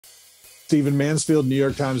Stephen Mansfield, New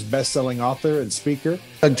York Times bestselling author and speaker.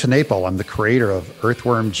 Doug Tenaple, I'm the creator of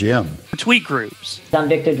Earthworm Jim. Tweet groups. I'm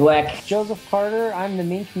Victor Dweck. Joseph Carter, I'm the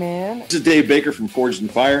Mink Man. This is Dave Baker from Forged in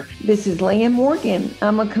Fire. This is Leanne Morgan.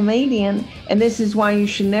 I'm a comedian, and this is why you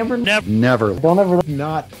should never. Don't ever.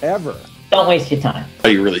 Not ever. Don't waste your time. Oh,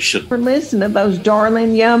 you really should. Listen to those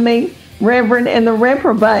darling, yummy Reverend and the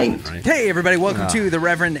Reprobate. Hey, everybody. Welcome to the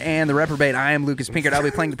Reverend and the Reprobate. I am Lucas Pinkert. I'll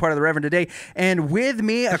be playing the part of the Reverend today. And with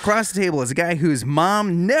me across the table is a guy whose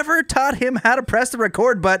mom never taught him how to press the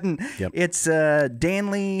record button. Yep. It's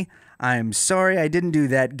Danley. I'm sorry I didn't do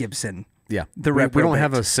that, Gibson. Yeah. The we Reprobate. don't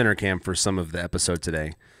have a center cam for some of the episode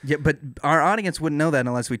today. Yeah, but our audience wouldn't know that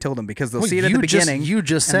unless we told them, because they'll see it at the beginning. You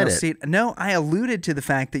just said it. No, I alluded to the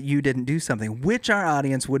fact that you didn't do something, which our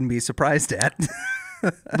audience wouldn't be surprised at.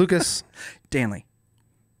 Lucas. Danley.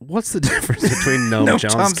 What's the difference between Noam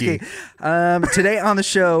Chomsky? Today on the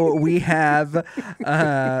show, we have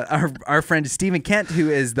our friend Stephen Kent, who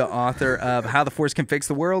is the author of How the Force Can Fix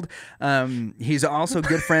the World. He's also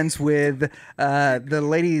good friends with the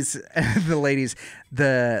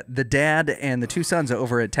dad and the two sons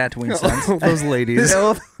over at Tatooine Sons. Those ladies.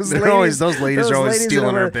 Those ladies are always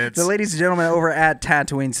stealing our bits. The ladies and gentlemen over at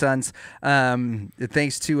Tatooine Sons.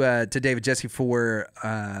 Thanks to David Jesse for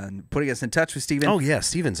putting us in touch with Stephen. Oh, yeah.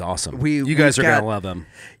 Stephen's awesome. You guys are going to love him.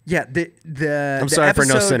 Yeah. I'm sorry for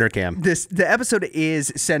no center cam. The episode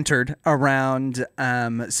is centered around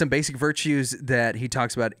some basic virtues that he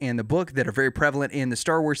talks about in the book that are very prevalent in the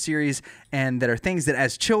Star Wars series, and that are things that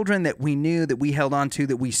as children that we knew, that we held on to,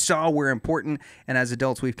 that we saw were important, and as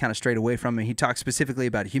adults we've kind of strayed away from. And he talks specifically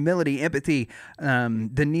about humility, empathy,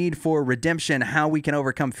 the need for redemption, how we can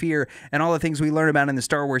overcome fear, and all the things we learn about in the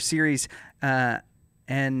Star Wars series.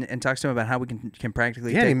 And talks to him about how we can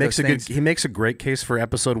practically take those things. He makes a great case for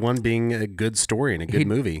episode 1 being a good story and a good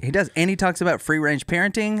movie. He does, and he talks about free range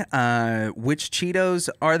parenting, which Cheetos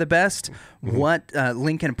are the best, what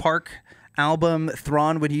Linkin Park album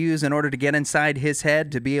Thrawn would use in order to get inside his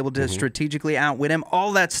head to be able to strategically outwit him.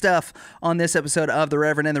 All that stuff on this episode of The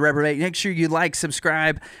Reverend and the Reprobate. Make sure you like,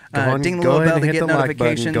 subscribe, ding the little bell to get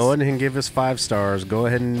notifications. Like go ahead and give us 5 stars. Go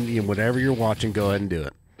ahead and whatever you're watching, go ahead and do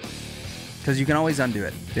it. Because you can always undo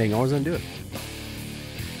it. Yeah, you can always undo it.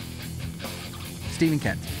 Stephen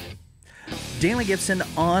Kent. Danley Gibson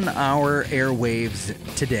on our airwaves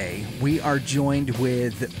today. We are joined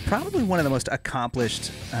with probably one of the most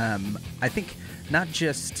accomplished, I think, not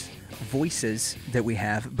just voices that we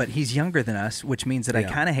have, but he's younger than us, which means that I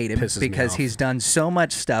kind of hate him because he's done so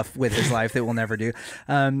much stuff with his life that we'll never do.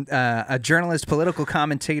 A journalist, political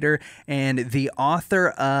commentator, and the author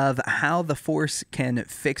of How the Force Can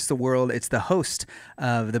Fix the World. It's the host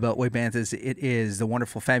of the Beltway Banthas. It is the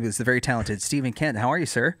wonderful, fabulous, the very talented Stephen Kent. How are you,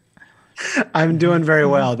 sir? I'm doing very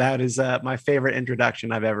well. That is my favorite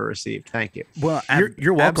introduction I've ever received. Thank you. Well,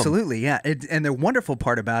 you're welcome. Absolutely, yeah. And the wonderful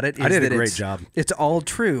part about it is I did that a great job. It's all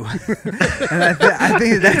true. And I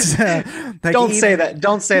think that's don't say that.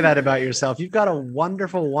 Don't say that about yourself. You've got a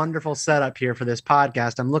wonderful, wonderful setup here for this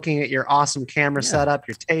podcast. I'm looking at your awesome camera setup,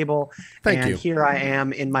 your table. Thank you. Here I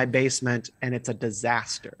am in my basement, and it's a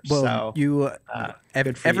disaster. Well,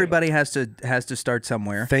 everybody has to start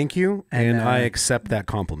somewhere. Thank you, and I accept that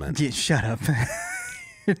compliment. Yeah, shut up.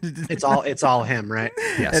 It's all him, right?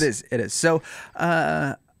 Yes, it is. So,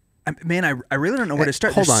 man, I really don't know where to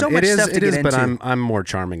start. Hold There's on, so much stuff to get into. But I'm more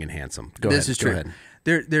charming and handsome. This is true. Go ahead.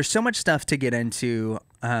 There's so much stuff to get into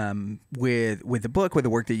with the book, with the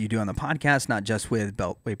work that you do on the podcast, not just with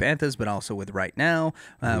Beltway Banthas, but also with Right Now,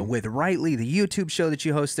 with Rightly, the YouTube show that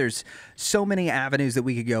you host. There's so many avenues that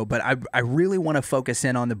we could go, but I really want to focus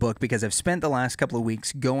in on the book because I've spent the last couple of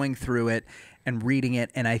weeks going through it and reading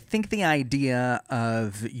it, and I think the idea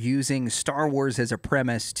of using Star Wars as a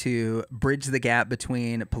premise to bridge the gap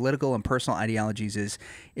between political and personal ideologies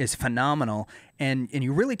is phenomenal. And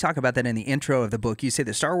you really talk about that in the intro of the book. You say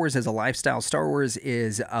that Star Wars is a lifestyle, Star Wars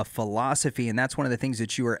is a philosophy, and that's one of the things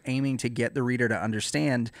that you are aiming to get the reader to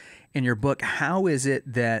understand in your book. How is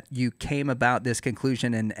it that you came about this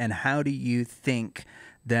conclusion, and how do you think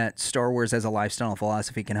that Star Wars as a lifestyle and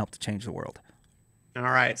philosophy can help to change the world? All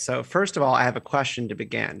right. So first of all, I have a question to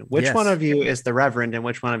begin. Which one of you is the Reverend and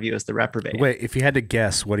which one of you is the Reprobate? Wait, if you had to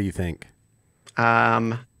guess, what do you think?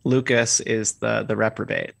 Lucas is the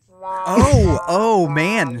Reprobate. Oh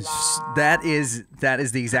man, that is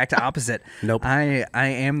the exact opposite. Nope. I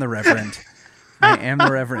am the Reverend. I am the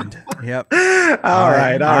Reverend. Yep. All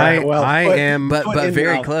right. Well, I am, but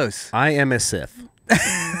very close. I am a Sith.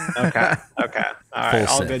 Okay. All right.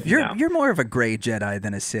 All good. You're more of a gray Jedi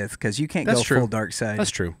than a Sith because you can't go full dark side. That's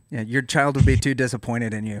true. Yeah, your child would be too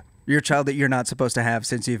disappointed in you. You're a child that you're not supposed to have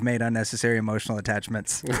since you've made unnecessary emotional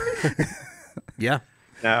attachments. Yeah.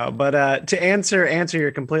 No, but to answer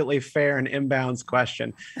your completely fair and inbounds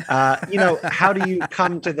question, how do you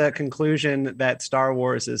come to the conclusion that Star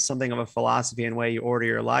Wars is something of a philosophy and way you order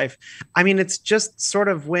your life? I mean, it's just sort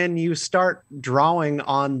of when you start drawing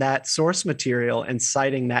on that source material and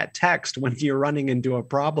citing that text when you're running into a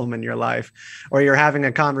problem in your life, or you're having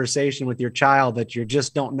a conversation with your child that you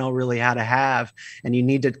just don't know really how to have, and you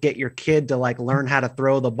need to get your kid to like learn how to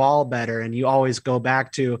throw the ball better, and you always go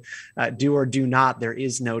back to do or do not. There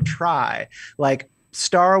is no try. Like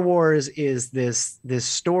Star Wars is this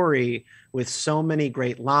story with so many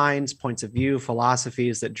great lines, points of view,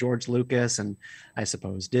 philosophies that George Lucas and I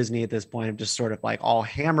suppose Disney at this point have just sort of like all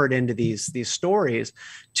hammered into these stories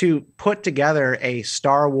to put together a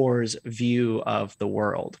Star Wars view of the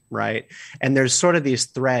world, right? And there's sort of these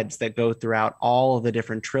threads that go throughout all of the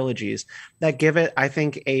different trilogies that give it, I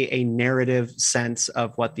think, a narrative sense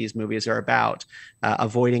of what these movies are about.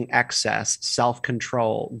 Avoiding excess,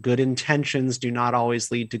 self-control, good intentions do not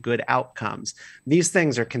always lead to good outcomes. These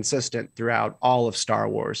things are consistent throughout all of Star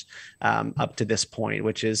Wars up to this point,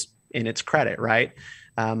 which is in its credit, right?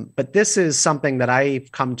 But this is something that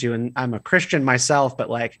I've come to, and I'm a Christian myself, but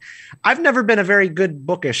like, I've never been a very good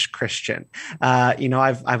bookish Christian.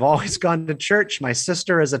 I've always gone to church. My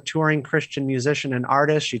sister is a touring Christian musician and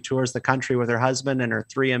artist. She tours the country with her husband and her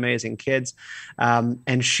 3 amazing kids.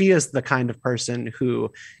 And she is the kind of person who,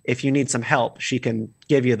 if you need some help, she can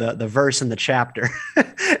give you the verse and the chapter.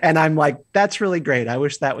 And I'm like, that's really great. I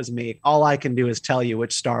wish that was me. All I can do is tell you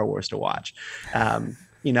which Star Wars to watch.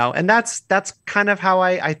 And that's kind of how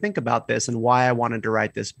I think about this and why I wanted to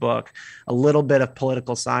write this book. A little bit of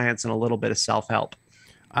political science and a little bit of self-help.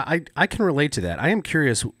 I can relate to that. I am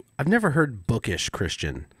curious. I've never heard bookish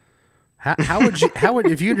Christian. How would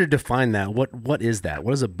if you were to define that, what is that?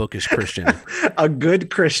 What is a bookish Christian? A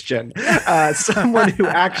good Christian, someone who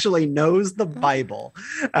actually knows the Bible.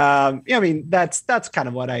 I mean, that's kind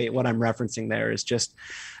of what I'm referencing there, is just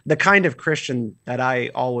the kind of Christian that I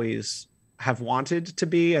always have wanted to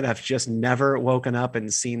be, and I've just never woken up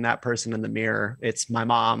and seen that person in the mirror. It's my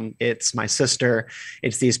mom, it's my sister,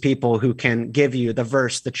 it's these people who can give you the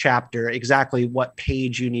verse, the chapter, exactly what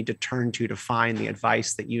page you need to turn to find the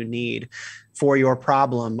advice that you need for your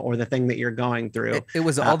problem or the thing that you're going through. It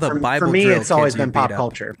was all the Bible. For me, drill it's always kids been you pop beat up.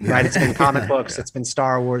 culture, right? It's been comic books, it's been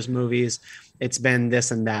Star Wars movies, it's been this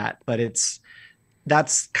and that, but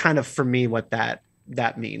that's kind of for me what that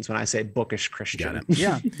means when I say bookish Christian.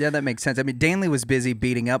 Yeah, that makes sense. I mean, Danley was busy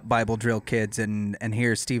beating up Bible drill kids, and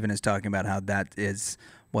here Stephen is talking about how that is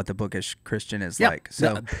what the bookish Christian is like.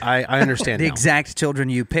 So no, I understand. The now. exact children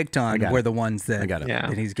you picked on were the ones that,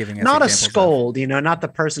 that he's giving us. Not a scold, not the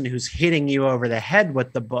person who's hitting you over the head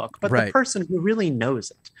with the book, but the person who really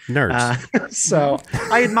knows it. Nerds. So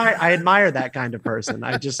I admire that kind of person.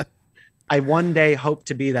 I one day hope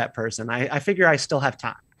to be that person. I figure I still have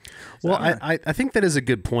time. Well, I think that is a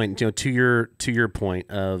good point. To your point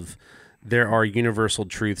of there are universal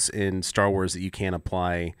truths in Star Wars that you can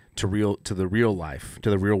apply to the real life, to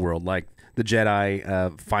the real world, like the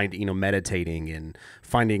Jedi meditating and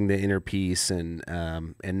finding the inner peace and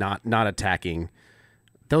not attacking.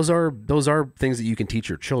 Those are things that you can teach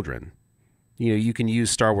your children. You can use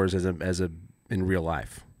Star Wars as a in real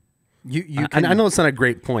life. I know it's not a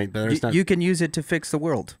great point, but you can use it to fix the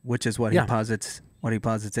world, which is what he posits. What he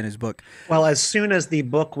posits in his book. Well, as soon as the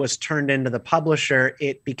book was turned into the publisher,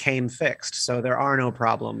 it became fixed. So there are no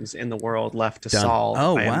problems in the world left to solve.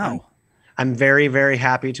 Oh, wow. I'm very, very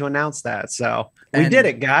happy to announce that. So we did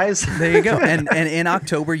it, guys. There you go. And in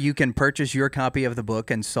October, you can purchase your copy of the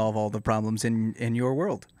book and solve all the problems in your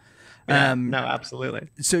world. No, absolutely.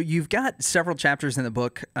 So you've got several chapters in the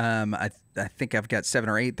book. I think I've got 7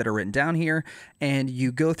 or 8 that are written down here, and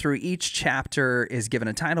you go through each chapter is given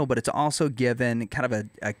a title, but it's also given kind of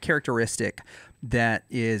a characteristic that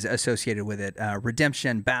is associated with it.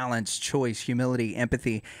 Redemption, balance, choice, humility,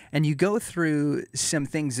 empathy. And you go through some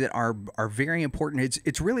things that are very important.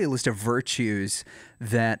 It's really a list of virtues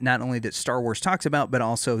that not only that Star Wars talks about, but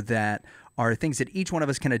also that are things that each one of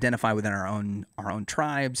us can identify within our own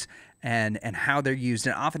tribes and how they're used,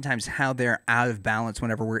 and oftentimes how they're out of balance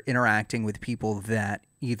whenever we're interacting with people that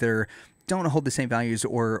either don't hold the same values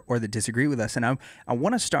or that disagree with us. And I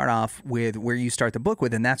want to start off with where you start the book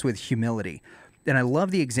with, and that's with humility. And I love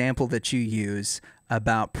the example that you use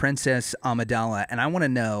about Princess Amidala, and I want to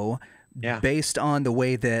know Yeah. based on the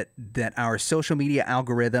way that our social media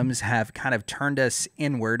algorithms have kind of turned us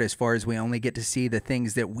inward as far as we only get to see the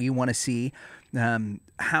things that we want to see.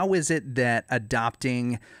 How is it that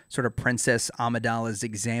adopting sort of Princess Amidala's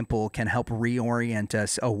example can help reorient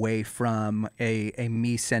us away from a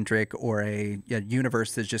me-centric or a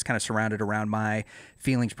universe that's just kind of surrounded around my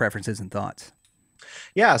feelings, preferences, and thoughts?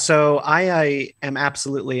 Yeah, so I am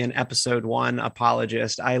absolutely an episode 1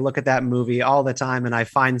 apologist. I look at that movie all the time and I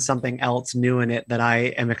find something else new in it that I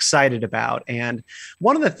am excited about. And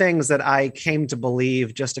one of the things that I came to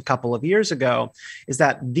believe just a couple of years ago is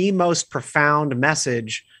that the most profound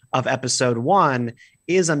message of episode 1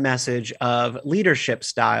 is a message of leadership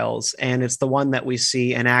styles. And it's the one that we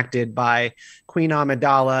see enacted by Queen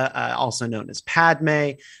Amidala, also known as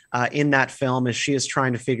Padme, in that film, as she is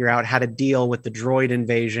trying to figure out how to deal with the droid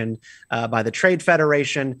invasion by the Trade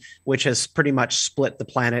Federation, which has pretty much split the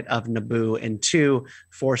planet of Naboo in two,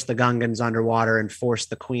 forced the Gungans underwater, and forced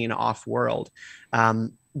the Queen off-world.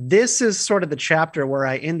 This is sort of the chapter where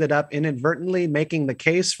I ended up inadvertently making the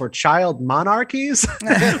case for child monarchies,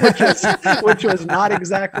 which was not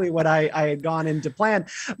exactly what I had gone into plan.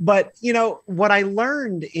 But, you know, what I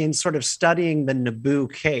learned in sort of studying the Naboo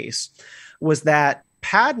case was that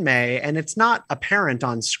Padme, and it's not apparent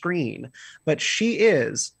on screen, but she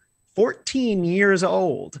is 14 years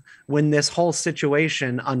old when this whole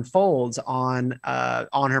situation unfolds on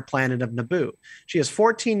her planet of Naboo. She is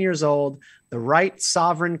 14 years old, the right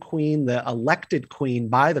sovereign queen, the elected queen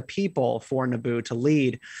by the people for Naboo to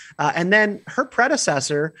lead. And then her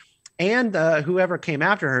predecessor and whoever came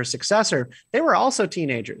after her successor, they were also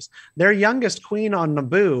teenagers. Their youngest queen on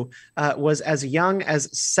Naboo was as young as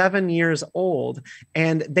 7 years old.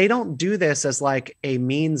 And they don't do this as like a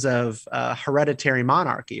means of hereditary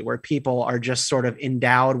monarchy where people are just sort of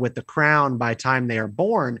endowed with the crown by the time they are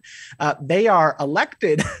born. They are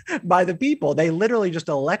elected by the people. They literally just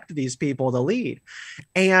elect these people to lead.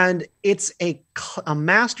 And it's a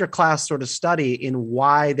masterclass sort of study in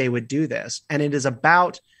why they would do this. And it is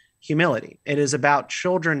about humility. It is about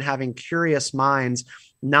children having curious minds,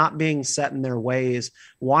 not being set in their ways,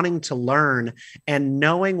 wanting to learn, and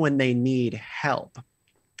knowing when they need help.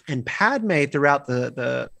 And Padme, throughout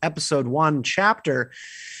the episode 1 chapter,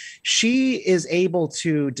 she is able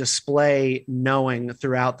to display knowing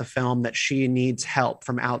throughout the film that she needs help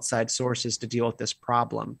from outside sources to deal with this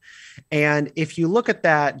problem. And if you look at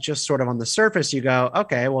that just sort of on the surface, you go,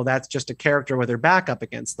 okay, well, that's just a character with her back up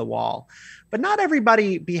against the wall. But not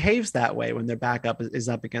everybody behaves that way when their back up is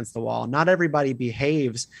up against the wall. Not everybody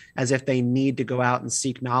behaves as if they need to go out and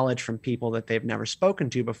seek knowledge from people that they've never spoken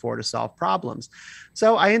to before to solve problems.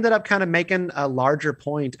 So I ended up kind of making a larger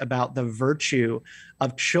point about the virtue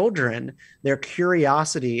of children, their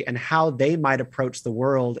curiosity, and how they might approach the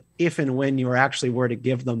world if and when you actually were to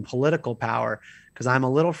give them political power. Because I'm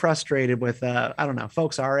a little frustrated with, I don't know,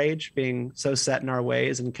 folks our age being so set in our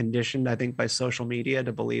ways and conditioned, I think, by social media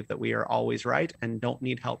to believe that we are always right and don't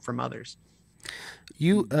need help from others.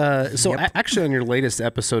 You actually on your latest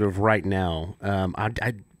episode of Right Now,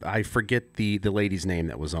 I forget the lady's name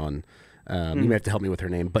that was on. You may have to help me with her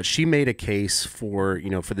name, but she made a case for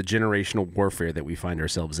the generational warfare that we find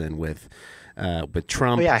ourselves in with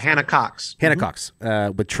Trump. Oh yeah, Hannah Cox. Cox,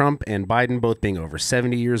 with Trump and Biden both being over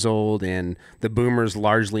 70 years old and the boomers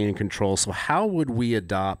largely in control. So how would we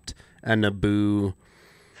adopt a Naboo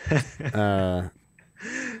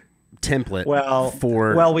template?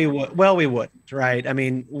 We wouldn't, right? I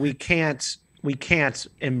mean, we can't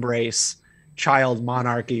embrace child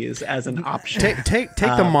monarchies as an option. Take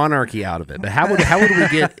the monarchy out of it. But how would we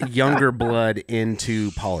get younger blood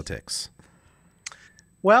into politics?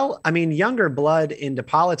 Well, I mean, younger blood into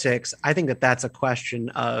politics, I think that that's a question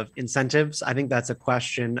of incentives. I think that's a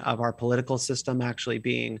question of our political system actually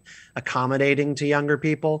being accommodating to younger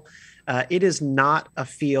people. It is not a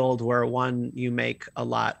field where you make a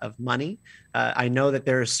lot of money. I know that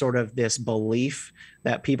there's sort of this belief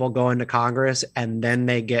that people go into Congress and then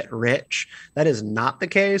they get rich. That is not the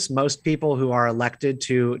case. Most people who are elected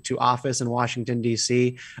to office in Washington,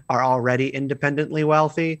 D.C. are already independently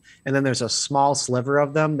wealthy. And then there's a small sliver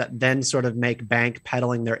of them that then sort of make bank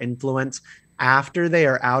peddling their influence after they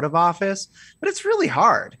are out of office. But it's really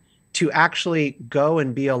hard to actually go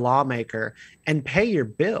and be a lawmaker and pay your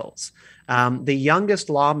bills. The youngest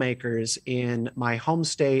lawmakers in my home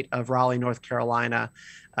state of Raleigh, North Carolina,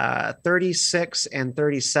 36 and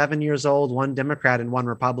 37 years old, one Democrat and one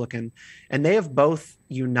Republican. And they have both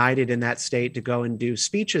united in that state to go and do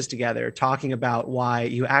speeches together, talking about why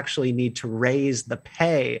you actually need to raise the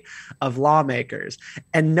pay of lawmakers.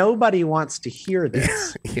 And nobody wants to hear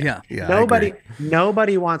this. Yeah.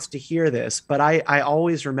 Nobody wants to hear this. But I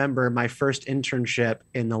always remember my first internship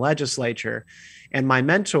in the legislature, and my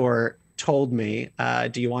mentor told me,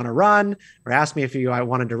 do you want to run? Or asked me if I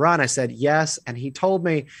wanted to run. I said yes. And he told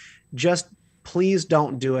me, just please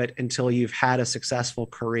don't do it until you've had a successful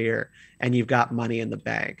career and you've got money in the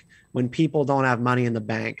bank. When people don't have money in the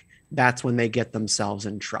bank, that's when they get themselves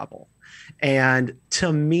in trouble. And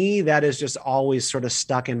to me, that is just always sort of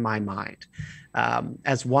stuck in my mind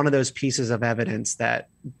as one of those pieces of evidence that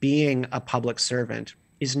being a public servant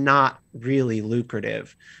is not really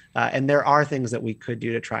lucrative. And there are things that we could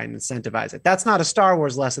do to try and incentivize it. That's not a Star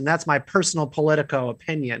Wars lesson. That's my personal Politico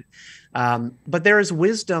opinion. But there is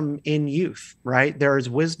wisdom in youth, right? There is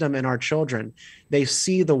wisdom in our children. They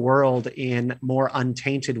see the world in more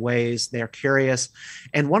untainted ways. They're curious.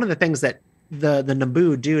 And one of the things that the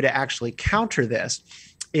Naboo do to actually counter this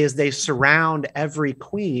is they surround every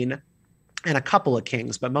queen and a couple of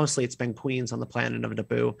kings, but mostly it's been queens on the planet of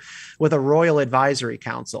Naboo, with a royal advisory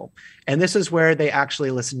council. And this is where they actually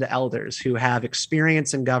listen to elders who have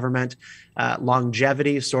experience in government,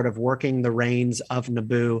 longevity, sort of working the reins of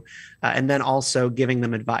Naboo, and then also giving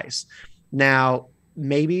them advice. Now,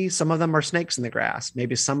 maybe some of them are snakes in the grass.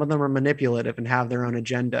 Maybe some of them are manipulative and have their own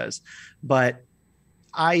agendas. But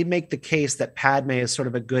I make the case that Padme is sort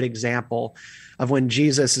of a good example of when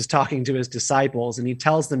Jesus is talking to his disciples and he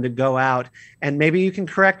tells them to go out, and maybe you can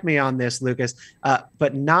correct me on this, Lucas,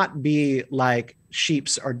 but not be like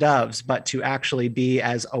sheeps or doves, but to actually be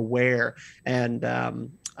as aware and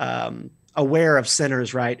aware of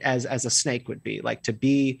sinners, right, as a snake would be, like to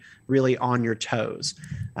be really on your toes.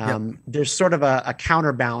 There's sort of a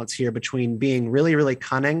counterbalance here between being really, really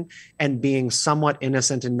cunning and being somewhat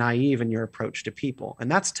innocent and naive in your approach to people. And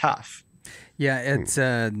that's tough. Yeah, it's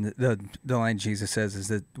the line Jesus says is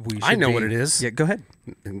that we should I know what it is. Yeah, go ahead.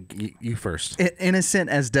 You first.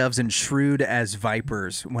 Innocent as doves and shrewd as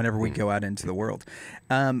vipers whenever we go out into the world.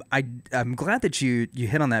 I'm glad that you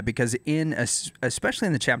hit on that, because especially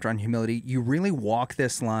in the chapter on humility, you really walk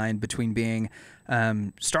this line between being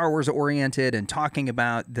Star Wars oriented and talking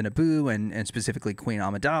about the Naboo and specifically Queen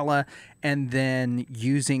Amidala, and then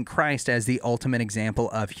using Christ as the ultimate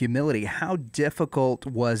example of humility. How difficult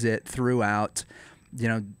was it throughout,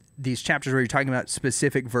 these chapters where you're talking about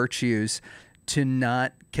specific virtues to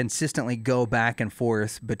not consistently go back and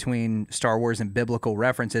forth between Star Wars and biblical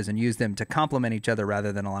references and use them to complement each other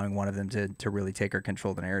rather than allowing one of them to really take or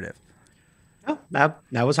control the narrative? Oh, that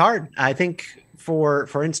was hard. I think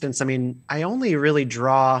for instance, I mean, I only really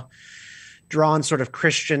draw on sort of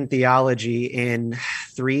Christian theology in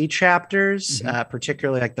 3 chapters,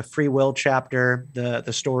 particularly like the free will chapter,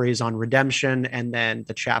 the stories on redemption, and then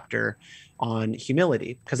the chapter on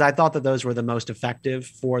humility, because I thought that those were the most effective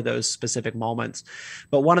for those specific moments.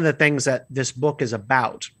 But one of the things that this book is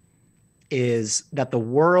about is that the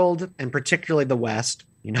world, and particularly the West,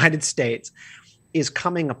 United States, is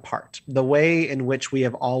coming apart. The way in which we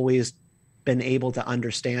have always been able to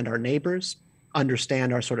understand our neighbors,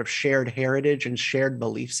 understand our sort of shared heritage and shared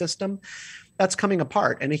belief system, that's coming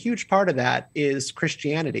apart. And a huge part of that is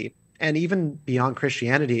Christianity. And even beyond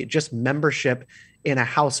Christianity, just membership in a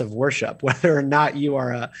house of worship, whether or not you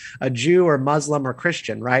are a Jew or Muslim or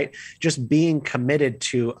Christian, right? Just being committed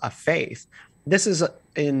to a faith. This is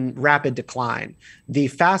in rapid decline. The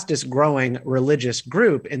fastest growing religious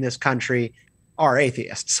group in this country are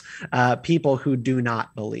atheists, people who do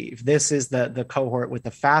not believe. This is the cohort with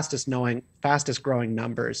the fastest growing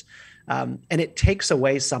numbers. And it takes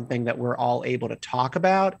away something that we're all able to talk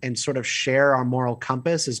about and sort of share our moral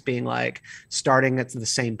compass as being like starting at the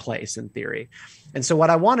same place in theory. And so what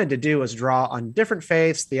I wanted to do was draw on different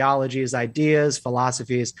faiths, theologies, ideas,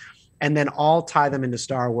 philosophies, and then all tie them into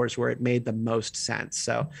Star Wars where it made the most sense.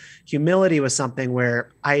 So humility was something where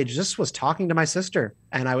I just was talking to my sister,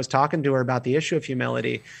 and I was talking to her about the issue of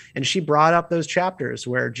humility. And she brought up those chapters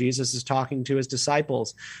where Jesus is talking to his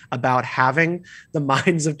disciples about having the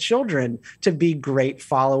minds of children to be great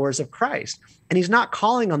followers of Christ. And he's not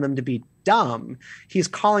calling on them to be dumb. He's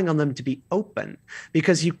calling on them to be open,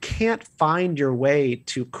 because you can't find your way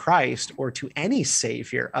to Christ or to any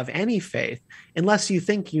savior of any faith unless you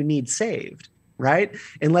think you need saved, right?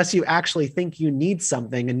 Unless you actually think you need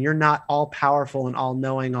something and you're not all powerful and all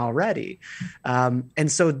knowing already.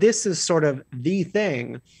 And so this is sort of the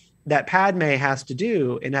thing that Padme has to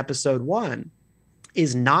do in episode 1.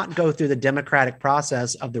 is not go through the democratic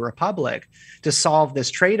process of the Republic to solve this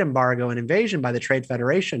trade embargo and invasion by the Trade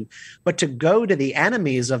Federation, but to go to the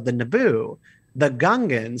enemies of the Naboo, the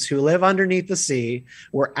Gungans, who live underneath the sea,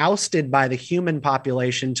 were ousted by the human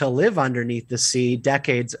population to live underneath the sea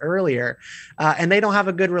decades earlier, and they don't have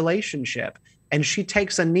a good relationship. And she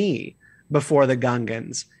takes a knee before the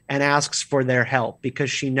Gungans and asks for their help because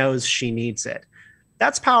she knows she needs it.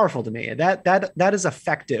 That's powerful to me. That is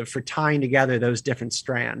effective for tying together those different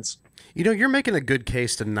strands. You know, you're making a good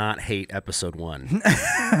case to not hate episode 1.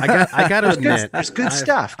 I got to admit, there's good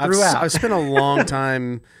stuff throughout. I've spent a long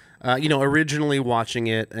time, originally watching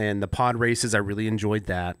it, and the pod races, I really enjoyed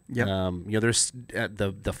that. Yep. There's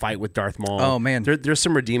the fight with Darth Maul. Oh man, there's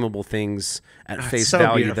some redeemable things at face so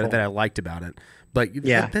value that I liked about it. But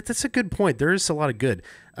yeah, that's a good point. There is a lot of good.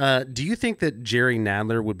 Do you think that Jerry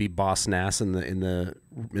Nadler would be Boss Nass in the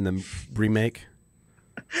remake?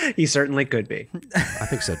 He certainly could be. I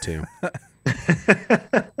think so too.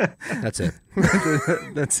 That's it.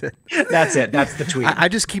 That's it. That's it. That's the tweet. I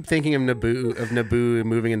just keep thinking of Naboo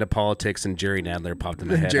moving into politics, and Jerry Nadler popped in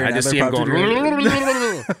my head. I just see him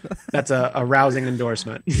going. That's a rousing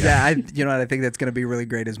endorsement. Yeah, you know what I think that's going to be really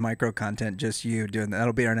great is micro content. Just you doing that.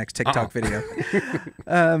 That'll be our next TikTok video.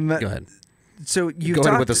 Go ahead. So you go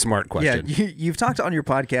ahead with a smart question. Yeah, you've talked on your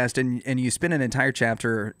podcast, and you spent an entire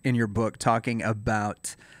chapter in your book talking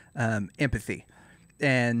about empathy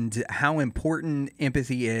and how important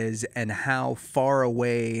empathy is, and how far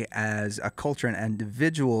away as a culture and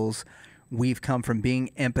individuals we've come from being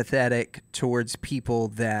empathetic towards people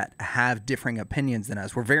that have differing opinions than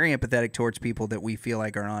us. We're very empathetic towards people that we feel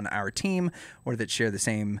like are on our team or that share the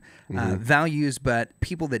same values, but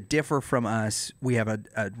people that differ from us, we have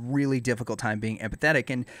a really difficult time being empathetic.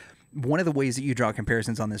 And one of the ways that you draw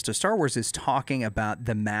comparisons on this to Star Wars is talking about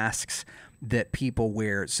the masks that people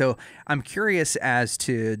wear. So I'm curious as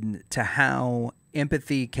to how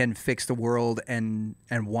empathy can fix the world, and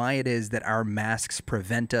why it is that our masks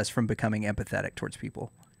prevent us from becoming empathetic towards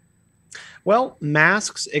people. Well,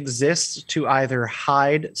 masks exist to either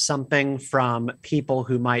hide something from people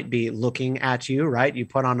who might be looking at you, right? You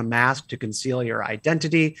put on a mask to conceal your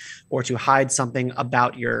identity, or to hide something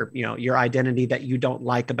about your identity that you don't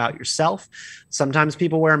like about yourself. Sometimes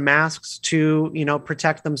people wear masks to,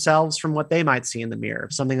 protect themselves from what they might see in the mirror,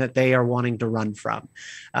 something that they are wanting to run from.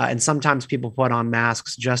 And sometimes people put on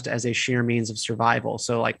masks just as a sheer means of survival.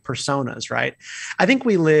 So like personas, right? I think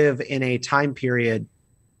we live in a time period,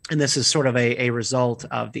 and this is sort of a result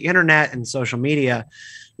of the internet and social media,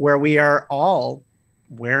 where we are all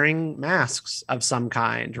wearing masks of some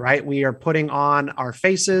kind, right? We are putting on our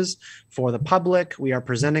faces for the public. We are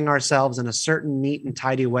presenting ourselves in a certain neat and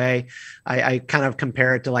tidy way. I kind of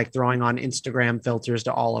compare it to like throwing on Instagram filters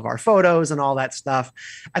to all of our photos and all that stuff.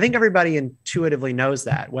 I think everybody intuitively knows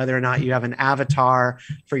that, whether or not you have an avatar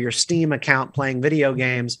for your Steam account playing video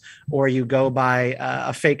games, or you go by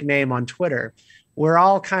a fake name on Twitter. We're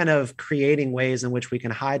all kind of creating ways in which we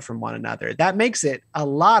can hide from one another. That makes it a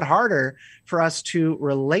lot harder for us to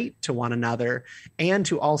relate to one another, and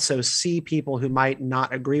to also see people who might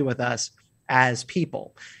not agree with us as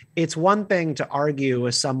people. It's one thing to argue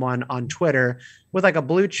with someone on Twitter with like a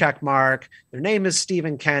blue check mark. Their name is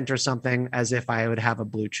Stephen Kent or something, as if I would have a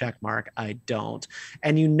blue check mark. I don't.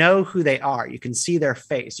 And you know who they are. You can see their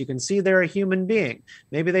face. You can see they're a human being.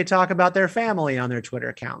 Maybe they talk about their family on their Twitter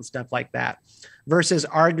account, stuff like that. Versus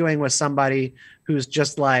arguing with somebody who's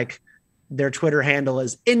just like, their Twitter handle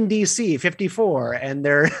is NDC54 and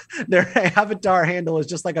their avatar handle is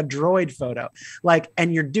just like a droid photo. Like,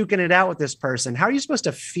 and you're duking it out with this person. How are you supposed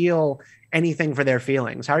to feel anything for their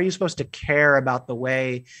feelings? How are you supposed to care about the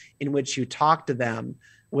way in which you talk to them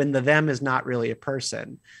when the them is not really a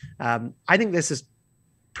person? I think this is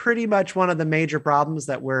pretty much one of the major problems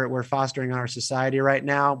that we're fostering in our society right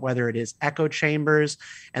now, whether it is echo chambers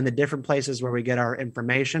and the different places where we get our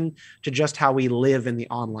information, to just how we live in the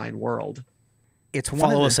online world. It's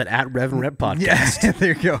follow us at Rev and Rep Podcast. Yeah,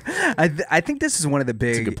 there you go. I think this is one of the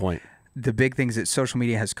big. That's a good point. The big things that social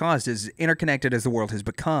media has caused is, interconnected as the world has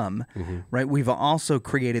become, right? We've also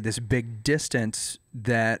created this big distance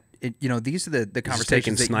that these are the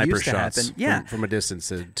conversations that sniper used to shots happen. From a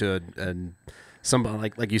distance to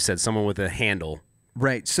somebody like you said, someone with a handle.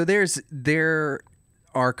 Right. So there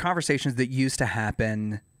are conversations that used to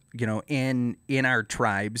happen, in our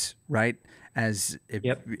tribes, right? As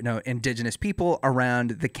indigenous people around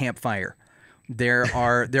the campfire, There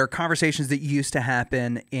are conversations that used to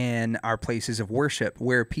happen in our places of worship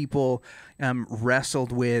where people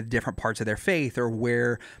wrestled with different parts of their faith, or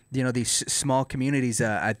where these small communities.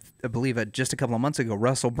 I believe just a couple of months ago,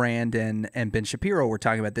 Russell Brand and Ben Shapiro were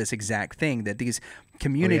talking about this exact thing, that these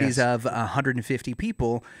communities of 150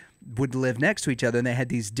 people would live next to each other, and they had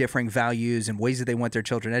these differing values and ways that they want their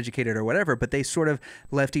children educated or whatever, but they sort of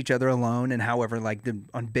left each other alone. And however,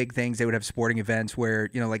 on big things, they would have sporting events where,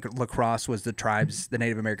 like lacrosse was the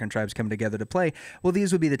Native American tribes coming together to play. Well,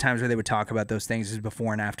 these would be the times where they would talk about those things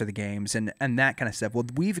before and after the games and that kind of stuff. Well,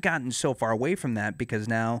 we've gotten so far away from that because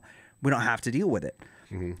now we don't have to deal with it.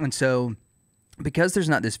 Mm-hmm. And so because there's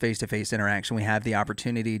not this face-to-face interaction, we have the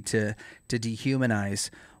opportunity to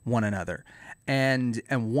dehumanize one another. And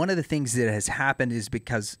one of the things that has happened is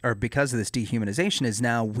because of this dehumanization is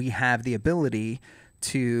now we have the ability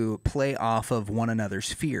to play off of one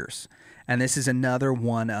another's fears. And this is another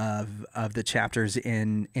one of the chapters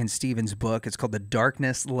in Stephen's book. It's called "The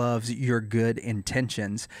Darkness Loves Your Good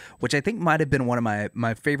Intentions," which I think might have been one of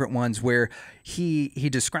my favorite ones, where he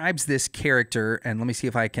describes this character. And let me see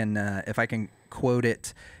if I can quote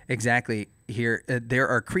it exactly here. There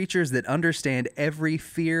are creatures that understand every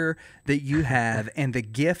fear that you have and the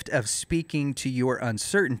gift of speaking to your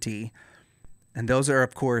uncertainty. And those are,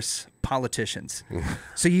 of course, politicians.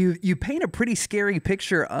 So you paint a pretty scary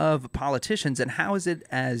picture of politicians, and how is it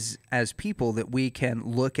as people that we can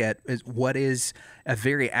look at what is a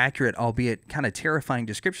very accurate, albeit kind of terrifying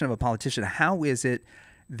description of a politician? How is it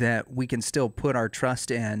that we can still put our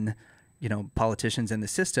trust in, politicians in the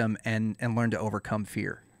system and learn to overcome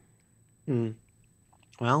fear?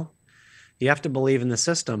 Well, you have to believe in the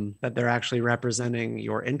system that they're actually representing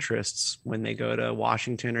your interests when they go to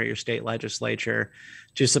Washington or your state legislature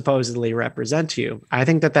to supposedly represent you. I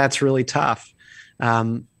think that that's really tough.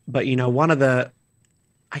 But, one of the,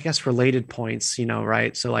 I guess, related points,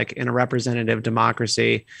 right? So like in a representative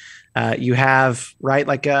democracy, you have, right,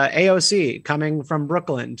 like AOC coming from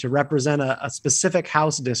Brooklyn to represent a specific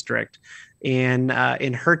House district in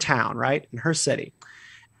her town, right, in her city.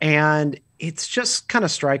 And it's just kind of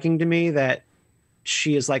striking to me that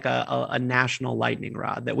she is like a national lightning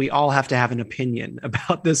rod, that we all have to have an opinion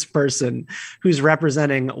about this person who's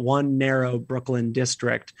representing one narrow Brooklyn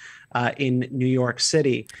district in New York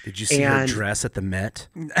City. Did you see her dress at the Met?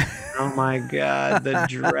 Oh my God, the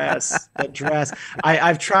dress.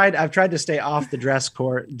 I've tried to stay off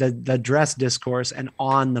the the dress discourse and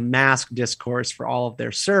on the mask discourse for all of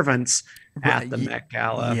their servants at the Met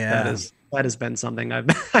Gala. Yeah. That has been something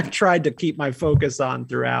I've tried to keep my focus on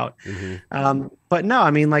throughout. Mm-hmm. But no, I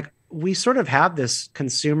mean, like, we sort of have this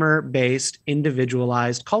consumer-based,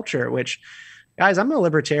 individualized culture, which, guys, I'm a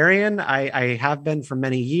libertarian. I have been for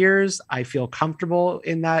many years. I feel comfortable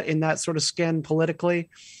in that sort of skin politically.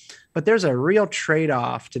 But there's a real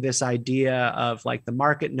trade-off to this idea of like the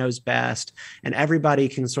market knows best and everybody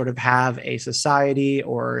can sort of have a society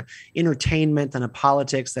or entertainment and a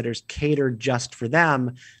politics that is catered just for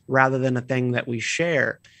them rather than a thing that we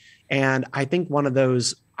share. And I think one of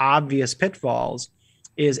those obvious pitfalls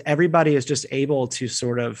is everybody is just able to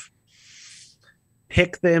sort of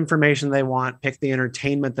pick the information they want, pick the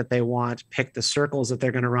entertainment that they want, pick the circles that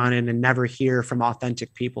they're going to run in, and never hear from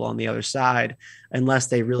authentic people on the other side unless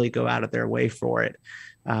they really go out of their way for it.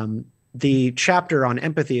 The chapter on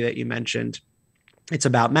empathy that you mentioned, it's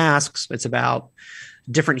about masks. It's about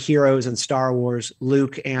different heroes in Star Wars,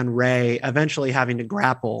 Luke and Rey, eventually having to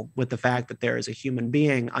grapple with the fact that there is a human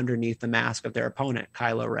being underneath the mask of their opponent,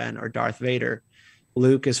 Kylo Ren or Darth Vader.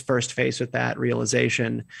 Luke is first faced with that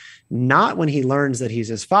realization, not when he learns that he's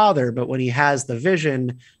his father, but when he has the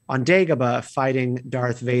vision on Dagobah fighting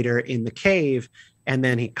Darth Vader in the cave, and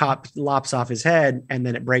then he lops off his head, and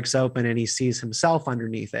then it breaks open and he sees himself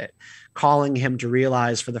underneath it, calling him to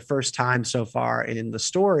realize for the first time so far in the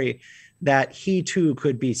story that he too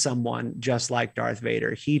could be someone just like Darth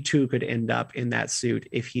Vader. He too could end up in that suit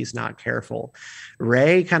if he's not careful.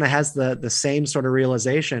 Rey kind of has the same sort of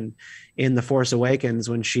realization in The Force Awakens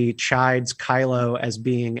when she chides Kylo as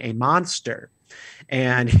being a monster.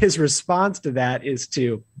 And his response to that is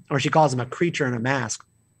or she calls him a creature in a mask.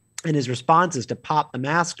 And his response is to pop the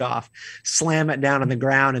mask off, slam it down on the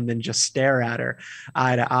ground, and then just stare at her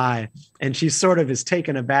eye to eye. And she sort of is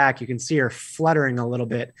taken aback. You can see her fluttering a little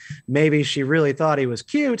bit. Maybe she really thought he was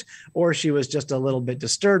cute, or she was just a little bit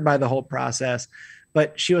disturbed by the whole process.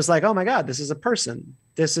 But she was like, oh my God, this is a person.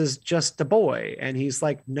 This is just a boy. And he's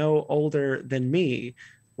like no older than me.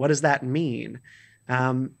 What does that mean?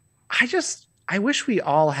 I wish we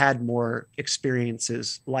all had more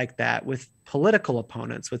experiences like that with political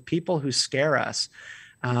opponents, with people who scare us.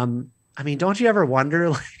 I mean, don't you ever wonder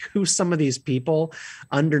like who some of these people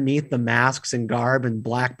underneath the masks and garb and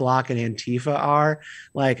black bloc and Antifa are?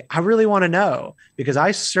 Like, I really want to know, because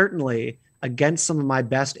I certainly, against some of my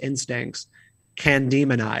best instincts, can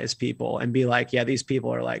demonize people and be like, yeah, these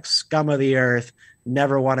people are like scum of the earth.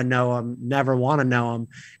 Never want to know them. Never want to know them.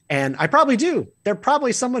 And I probably do. They're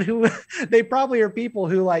probably someone who they probably are people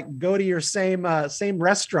who like go to your same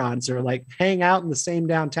restaurants or like hang out in the same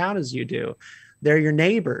downtown as you do. They're your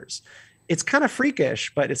neighbors. It's kind of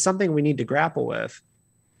freakish, but it's something we need to grapple with.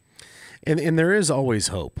 And there is always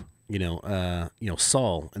hope.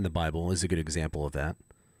 Saul in the Bible is a good example of that.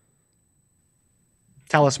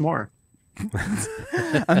 Tell us more.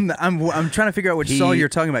 I'm trying to figure out which Saul you're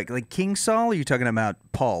talking about. Like King Saul? Or are you talking about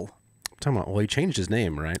Paul? I'm talking about, well, he changed his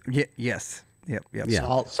name, right? Yes. Yep.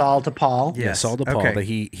 Yeah. Saul to Paul. Yes. Yeah, Saul to Paul. Okay. That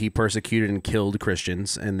he persecuted and killed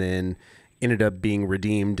Christians, and then ended up being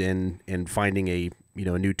redeemed and finding a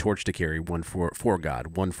new torch to carry, one for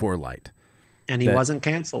God, one for light. And he wasn't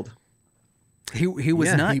canceled. He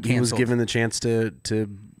was not canceled. He was given the chance to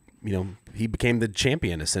he became the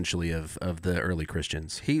champion essentially of the early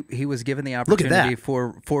Christians. He was given the opportunity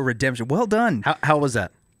for redemption. Well done. How was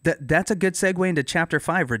that? That's a good segue into chapter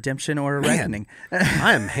 5, redemption or a reckoning.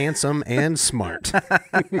 I am handsome and smart.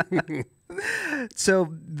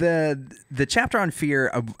 So the chapter on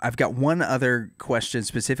fear, I've got one other question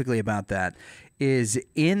specifically about that. Is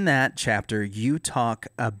in that chapter you talk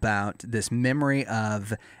about this memory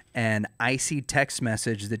of an icy text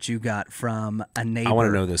message that you got from a neighbor. I want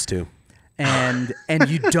to know this too. And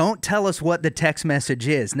you don't tell us what the text message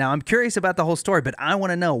is. Now, I'm curious about the whole story, but I want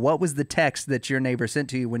to know, what was the text that your neighbor sent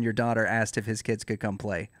to you when your daughter asked if his kids could come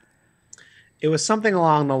play? It was something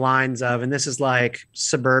along the lines of, and this is like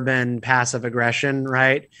suburban passive aggression,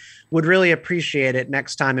 right? Would really appreciate it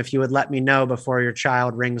next time if you would let me know before your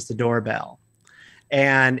child rings the doorbell.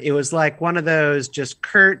 And it was like one of those just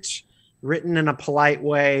curt, written in a polite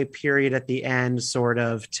way, period at the end sort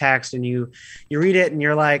of text. And you read it and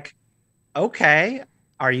you're like, okay,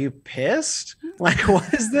 are you pissed? Like,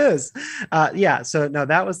 what is this? So no,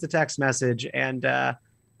 that was the text message. And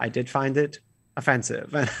I did find it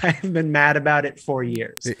offensive. And I've been mad about it for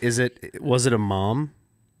years. Was it a mom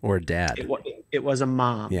or a dad? It was a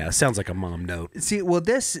mom. Yeah, it sounds like a mom note. See, well,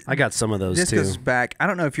 I got some of those too. This goes back. I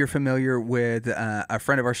don't know if you're familiar with a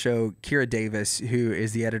friend of our show, Kira Davis, who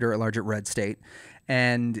is the editor at large at Red State,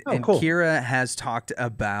 and cool. Kira has talked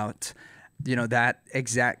about that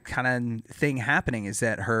exact kind of thing happening. Is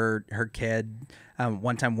that her kid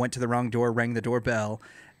one time went to the wrong door, rang the doorbell,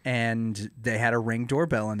 and they had a Ring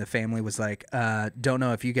doorbell, and the family was like, don't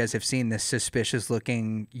know if you guys have seen this suspicious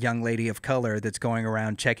looking young lady of color that's going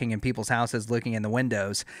around checking in people's houses, looking in the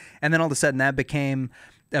windows. And then all of a sudden that became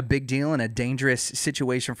a big deal and a dangerous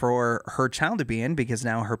situation for her child to be in, because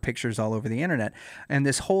now her picture's all over the internet. And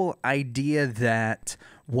this whole idea that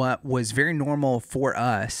what was very normal for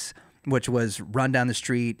us, which was run down the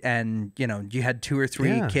street and, you had 2 or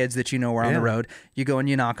 3 kids that were on the road. You go and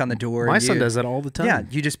you knock on the door. My son does that all the time. Yeah,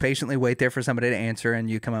 you just patiently wait there for somebody to answer, and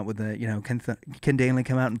you come out with the, can Daly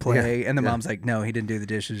come out and play? And the mom's like, no, he didn't do the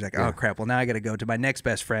dishes. She's like, oh, crap. Well, now I got to go to my next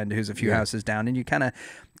best friend who's a few houses down. And you kind of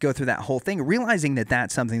go through that whole thing, realizing that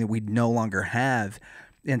that's something that we no longer have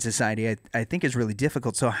in society, I think is really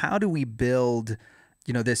difficult. So how do we build,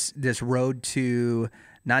 this road to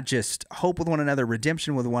not just hope with one another,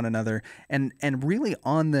 redemption with one another, and really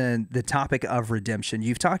on the topic of redemption.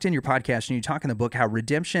 You've talked in your podcast and you talk in the book how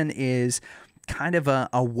redemption is kind of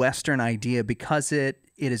a Western idea, because it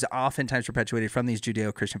is oftentimes perpetuated from these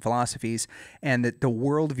Judeo-Christian philosophies, and that the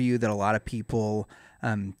worldview that a lot of people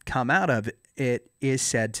come out of, it is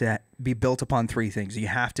said to be built upon 3 things. You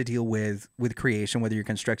have to deal with creation, whether you're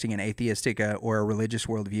constructing an atheistic or a religious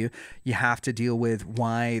worldview. You have to deal with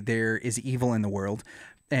why there is evil in the world.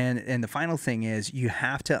 And the final thing is, you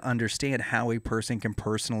have to understand how a person can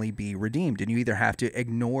personally be redeemed. And you either have to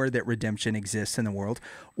ignore that redemption exists in the world,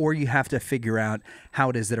 or you have to figure out how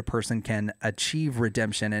it is that a person can achieve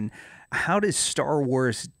redemption. And how does Star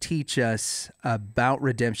Wars teach us about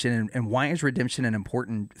redemption, and why is redemption an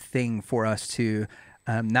important thing for us to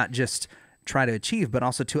not just try to achieve, but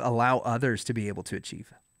also to allow others to be able to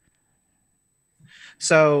achieve?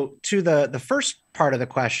 So to the first part of the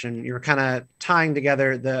question, you were kind of tying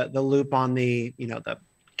together the loop on the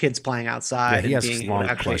kids playing outside. Yeah, and he has long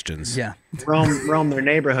questions. Yeah, roam their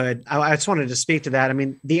neighborhood. I just wanted to speak to that. I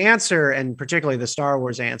mean, the answer, and particularly the Star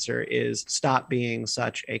Wars answer, is stop being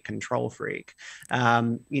such a control freak.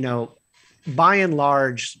 By and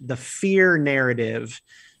large, the fear narrative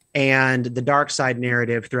and the dark side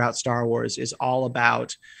narrative throughout Star Wars is all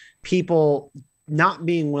about people not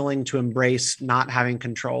being willing to embrace not having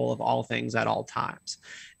control of all things at all times.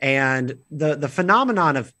 And the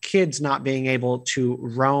phenomenon of kids not being able to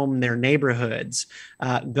roam their neighborhoods,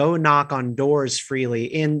 go knock on doors freely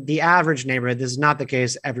in the average neighborhood. This is not the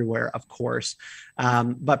case everywhere, of course,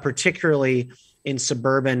 but particularly in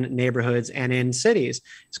suburban neighborhoods and in cities.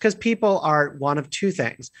 It's because people are one of two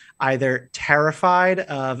things: either terrified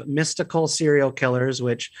of mystical serial killers,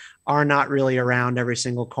 which are not really around every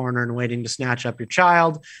single corner and waiting to snatch up your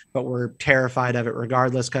child, but we're terrified of it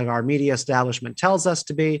regardless because our media establishment tells us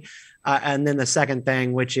to be. And then the second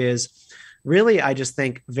thing, which is really, I just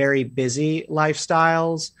think, very busy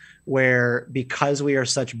lifestyles, where because we are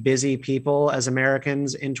such busy people as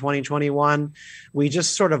Americans in 2021, we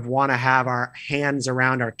just sort of want to have our hands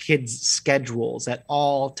around our kids' schedules at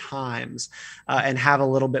all times and have a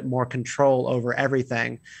little bit more control over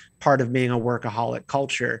everything, part of being a workaholic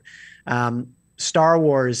culture. Star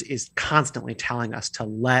Wars is constantly telling us to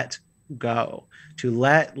let go, to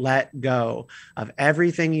let go of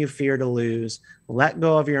everything you fear to lose, let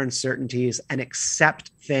go of your uncertainties, and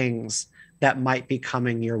accept things that might be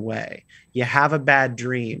coming your way. You have a bad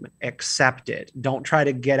dream, accept it. Don't try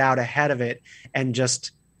to get out ahead of it and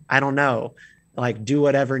just, I don't know, like do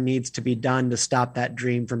whatever needs to be done to stop that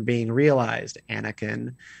dream from being realized,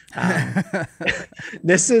 Anakin.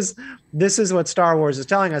 This is what Star Wars is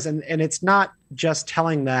telling us. And it's not just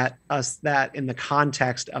telling us that in the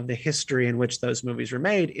context of the history in which those movies were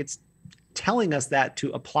made. It's telling us that to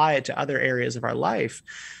apply it to other areas of our life.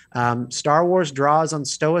 Star Wars draws on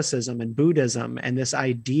Stoicism and Buddhism and this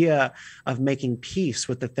idea of making peace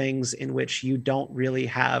with the things in which you don't really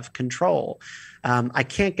have control. I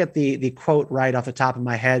can't get the quote right off the top of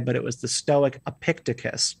my head, but it was the Stoic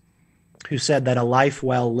Epictetus who said that a life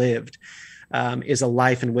well lived is a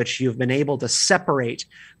life in which you've been able to separate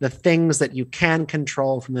the things that you can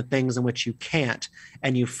control from the things in which you can't,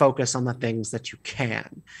 and you focus on the things that you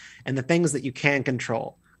can. And the things that you can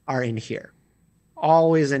control are in here,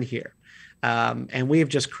 always in here. And we've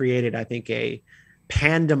just created, I think, a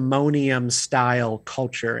pandemonium style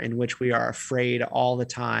culture in which we are afraid all the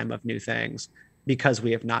time of new things because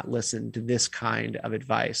we have not listened to this kind of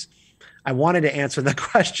advice. I wanted to answer the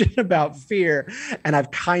question about fear, and I've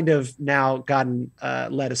kind of now gotten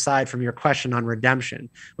led aside from your question on redemption.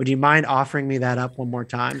 Would you mind offering me that up one more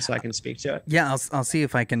time so I can speak to it? Yeah, I'll see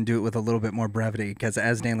if I can do it with a little bit more brevity, because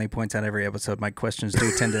as Danley points out every episode, my questions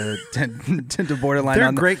do tend to borderline They're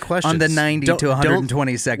on great questions. On the 90 to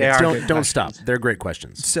 120 seconds. Don't stop. They're great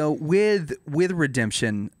questions. So with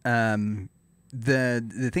redemption,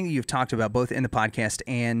 the thing that you've talked about both in the podcast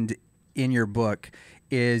and in your book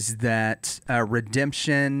is that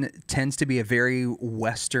redemption tends to be a very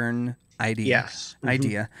Western idea. Yes.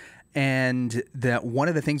 Idea. And that one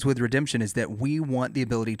of the things with redemption is that we want the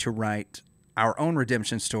ability to write our own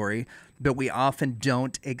redemption story, but we often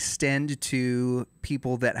don't extend to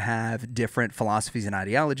people that have different philosophies and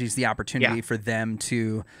ideologies the opportunity for them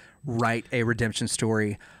to write a redemption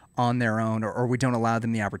story on their own, or we don't allow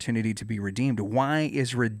them the opportunity to be redeemed. Why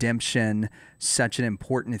is redemption such an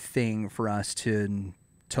important thing for us to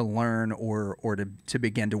learn or to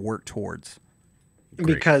begin to work towards?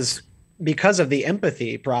 Because of the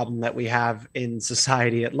empathy problem that we have in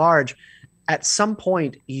society at large. At some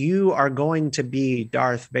point, you are going to be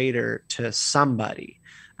Darth Vader to somebody.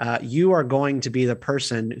 You are going to be the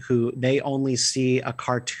person who they only see a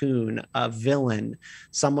cartoon, a villain,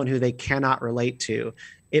 someone who they cannot relate to.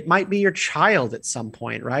 It might be your child at some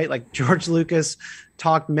point, right? Like George Lucas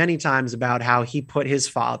talked many times about how he put his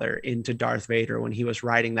father into Darth Vader when he was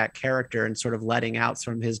writing that character and sort of letting out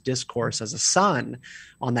from his discourse as a son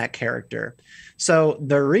on that character. So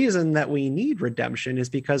the reason that we need redemption is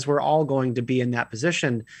because we're all going to be in that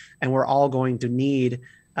position, and we're all going to need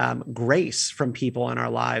grace from people in our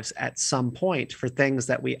lives at some point for things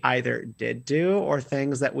that we either did do or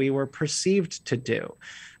things that we were perceived to do.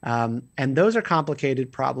 And those are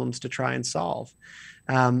complicated problems to try and solve.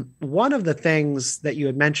 One of the things that you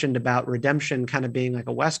had mentioned about redemption kind of being like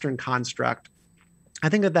a Western construct, I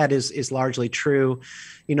think that is largely true.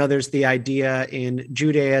 You know, there's the idea in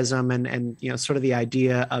Judaism and you know, sort of the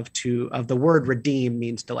idea of the word redeem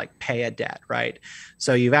means to like pay a debt, right?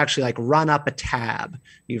 So you've actually like run up a tab,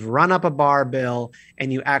 you've run up a bar bill,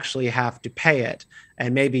 and you actually have to pay it.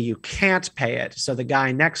 And maybe you can't pay it. So the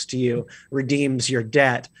guy next to you redeems your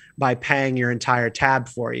debt by paying your entire tab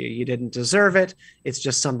for you. You didn't deserve it. It's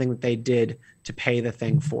just something that they did to pay the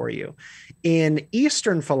thing for you. In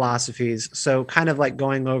Eastern philosophies, so kind of like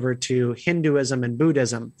going over to Hinduism and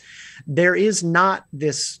Buddhism, there is not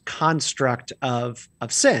this construct of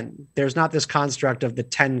sin. There's not this construct of the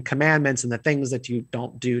 10 commandments and the things that you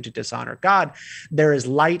don't do to dishonor God. There is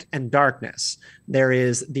light and darkness. There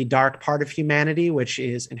is the dark part of humanity, which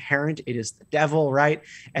is inherent. It is the devil, right?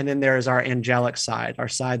 And then there is our angelic side, our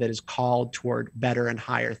side that is called toward better and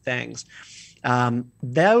higher things.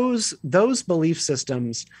 Those belief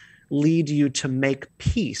systems lead you to make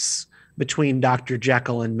peace between Dr.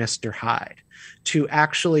 Jekyll and Mr. Hyde, to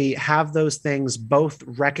actually have those things both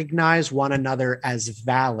recognize one another as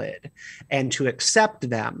valid and to accept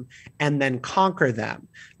them and then conquer them,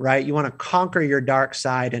 right? You want to conquer your dark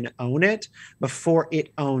side and own it before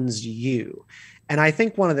it owns you. And I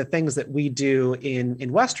think one of the things that we do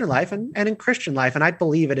in Western life and in Christian life, and I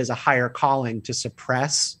believe it is a higher calling to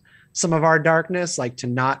suppress some of our darkness, like to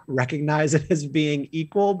not recognize it as being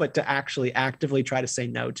equal, but to actually actively try to say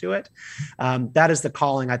no to it. That is the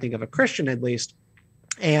calling, I think, of a Christian at least.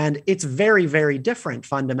 And it's very, very different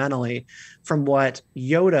fundamentally from what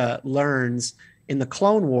Yoda learns in the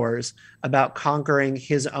Clone Wars about conquering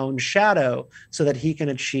his own shadow so that he can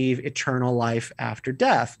achieve eternal life after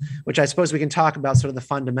death, which I suppose we can talk about sort of the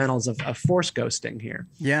fundamentals of force ghosting here.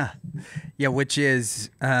 Yeah. Yeah, which is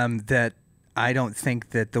that I don't think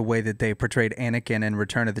that the way that they portrayed Anakin in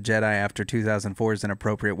Return of the Jedi after 2004 is an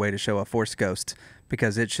appropriate way to show a Force ghost,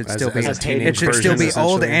 because it should still be old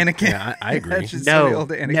Anakin. Yeah, I agree. No.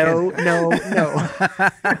 The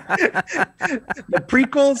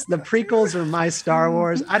prequels are my Star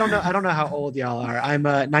Wars. I don't know how old y'all are. I'm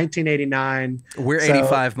 1989. We're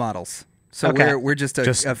 85 models. So okay. we're just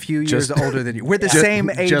a few years older than you. We're the same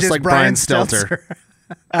age just as like Brian Stelter.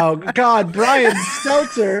 Oh God, Brian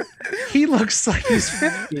Stelter, he looks like he's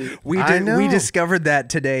 50. We discovered that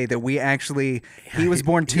today, that he was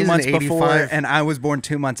born 2 months before and I was born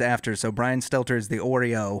 2 months after. So Brian Stelter is the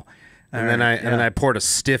Oreo. And then I poured a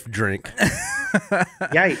stiff drink.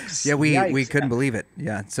 Yikes. Yeah, we couldn't believe it.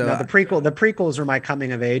 Yeah. So no, the prequels were my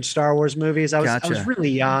coming of age Star Wars movies. I was really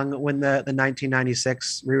young when the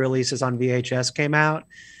 1996 re-releases on VHS came out.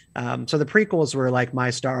 So the prequels were like my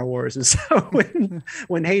Star Wars. And so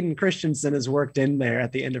when Hayden Christensen is worked in there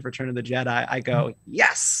at the end of Return of the Jedi, I go,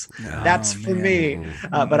 yes, that's for me.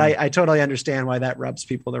 But I totally understand why that rubs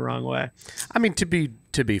people the wrong way. I mean, to be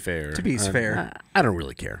fair, I don't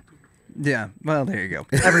really care. Yeah. Well, there you go.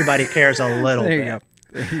 Everybody cares a little bit.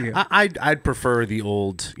 There you go. I'd prefer the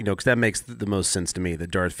old, because that makes the most sense to me,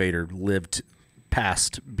 that Darth Vader lived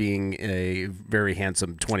past being a very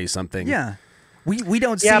handsome 20-something. Yeah. We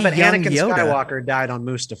don't see but young Anakin Yoda. Skywalker died on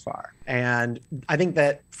Mustafar. And I think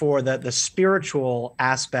that for the spiritual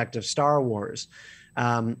aspect of Star Wars,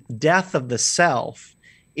 death of the self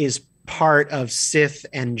is part of Sith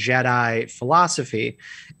and Jedi philosophy.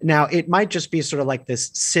 Now, it might just be sort of like this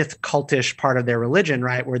Sith cultish part of their religion,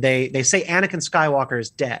 right? Where they say Anakin Skywalker is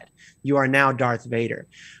dead. You are now Darth Vader.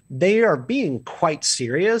 They are being quite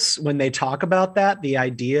serious when they talk about that, the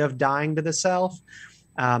idea of dying to the self.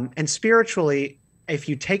 And spiritually, if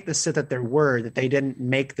you take the Sith at their word, that they didn't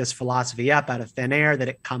make this philosophy up out of thin air, that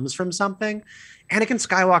it comes from something, Anakin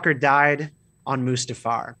Skywalker died on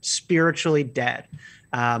Mustafar, spiritually dead.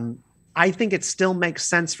 I think it still makes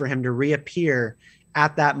sense for him to reappear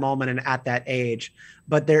at that moment and at that age.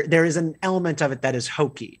 But there is an element of it that is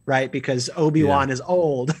hokey, right? Because Obi-Wan is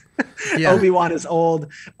old. Obi-Wan is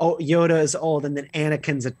old. Yoda is old. And then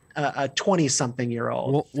Anakin's a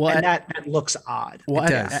 20-something-year-old. And that looks odd. Well,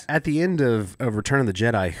 at the end of Return of the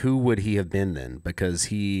Jedi, who would he have been then? Because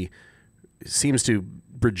he seems to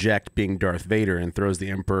reject being Darth Vader and throws the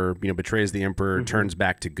Emperor, betrays the Emperor, turns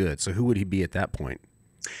back to good. So who would he be at that point?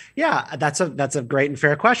 Yeah, that's a great and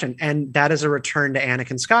fair question. And that is a return to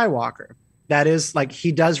Anakin Skywalker. That is like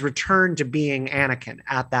he does return to being Anakin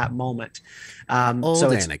at that moment.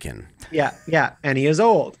 Anakin. Yeah. And he is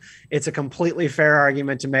old. It's a completely fair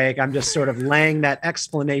argument to make. I'm just sort of laying that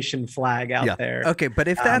explanation flag out there. Okay, but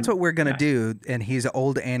if that's what we're going to do, and he's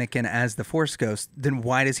old Anakin as the Force Ghost, then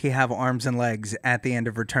why does he have arms and legs at the end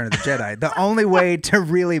of Return of the Jedi? The only way to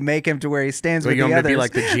really make him to where he stands with the others. Be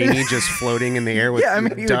like the genie just floating in the air with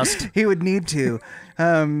dust? He would need to.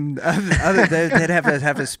 They'd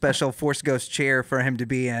have a special Force Ghost chair for him to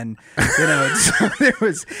be in. So there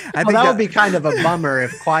was. I think that would be kind of a bummer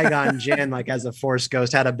if Qui-Gon Jinn, like as a Force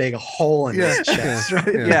Ghost, had a big hole in his chest.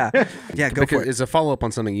 Right? Yeah. Go for it. As a follow up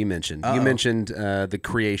on something you mentioned, you mentioned the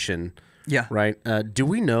creation. Yeah. Right. Do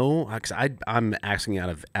we know? Cause I'm asking out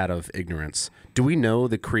of ignorance. Do we know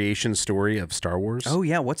the creation story of Star Wars? Oh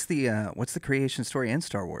yeah. What's the creation story in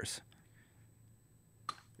Star Wars?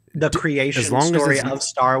 the creation as long story as of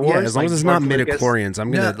Star Wars. Yeah, as long as it's not midichlorians,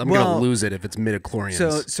 I'm gonna lose it if it's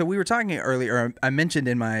midichlorians. So we were talking earlier. I mentioned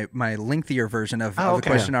in my lengthier version of the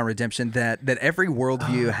question on redemption that every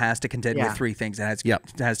worldview has to contend with three things. It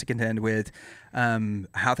has to contend with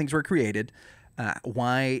how things were created,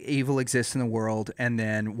 why evil exists in the world, and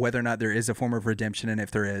then whether or not there is a form of redemption, and if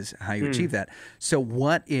there is, how you achieve that. So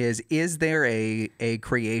what is there a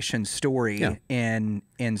creation story in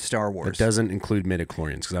Star Wars? It doesn't include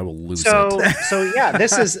midichlorians because I will lose it. So yeah,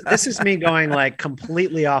 this is me going like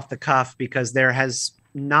completely off the cuff because there has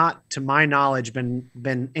not, to my knowledge,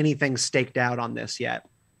 been anything staked out on this yet.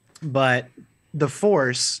 But the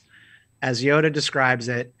Force, as Yoda describes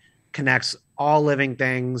it, connects all living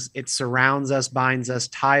things. It surrounds us, binds us,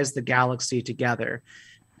 ties the galaxy together.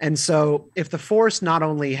 And so if the Force not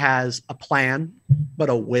only has a plan, but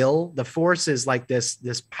a will, the Force is like this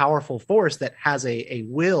powerful force that has a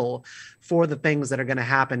will for the things that are going to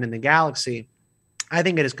happen in the galaxy. I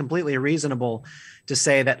think it is completely reasonable to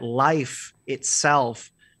say that life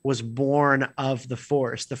itself was born of the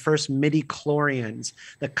Force. The first midi-chlorians,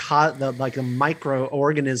 the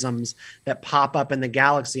microorganisms that pop up in the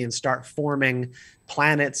galaxy and start forming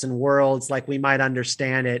planets and worlds like we might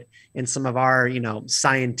understand it in some of our,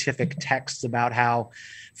 scientific texts about how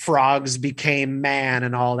frogs became man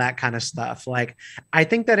and all that kind of stuff. Like, I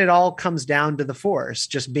think that it all comes down to the Force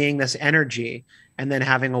just being this energy and then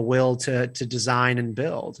having a will to design and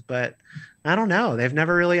build. But I don't know. They've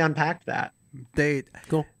never really unpacked that. They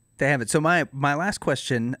have it. So my last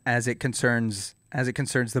question, as it concerns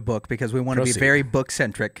the book, because we want to be very book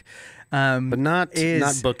centric, but not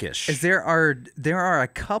bookish. Is there are a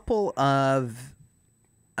couple of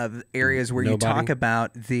areas where you talk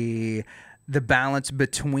about the balance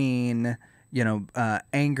between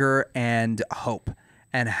anger and hope.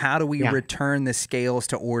 And how do we return the scales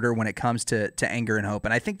to order when it comes to anger and hope?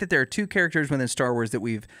 And I think that there are two characters within Star Wars that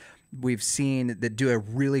we've seen that do a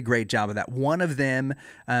really great job of that. One of them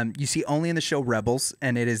you see only in the show Rebels,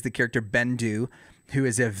 and it is the character Bendu, who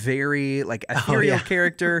is a very ethereal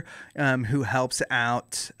character who helps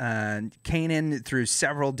out Kanan through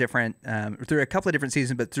through a couple of different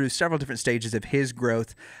seasons, but through several different stages of his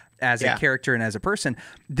growth as a character and as a person.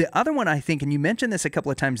 The other one, I think, and you mentioned this a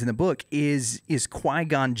couple of times in the book, is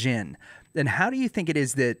Qui-Gon Jinn. And how do you think it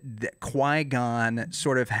is that Qui-Gon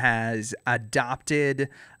sort of has adopted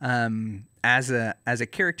as a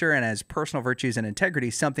character and as personal virtues and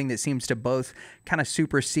integrity something that seems to both kind of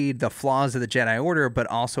supersede the flaws of the Jedi Order, but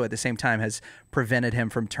also at the same time has prevented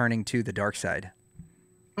him from turning to the dark side?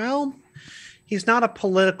 Well, he's not a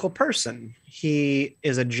political person. He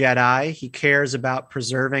is a Jedi. He cares about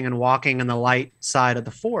preserving and walking in the light side of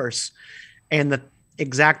the Force. And the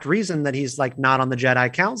exact reason that he's not on the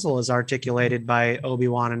Jedi Council, as articulated by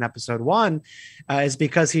Obi-Wan in Episode 1, is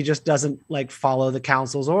because he just doesn't follow the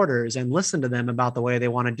Council's orders and listen to them about the way they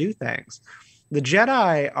want to do things. The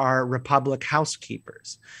Jedi are Republic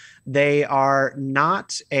housekeepers. They are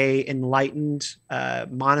not a enlightened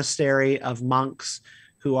monastery of monks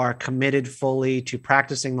who are committed fully to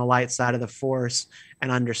practicing the light side of the Force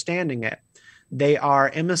and understanding it. They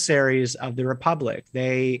are emissaries of the Republic.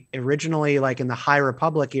 They originally, in the High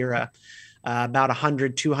Republic era, about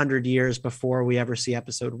 100, 200 years before we ever see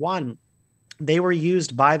Episode 1, they were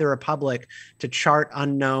used by the Republic to chart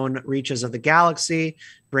unknown reaches of the galaxy,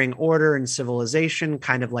 bring order and civilization,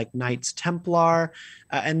 kind of like Knights Templar.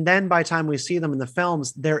 And then by the time we see them in the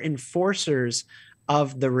films, they're enforcers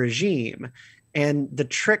of the regime. And the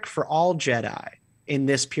trick for all Jedi in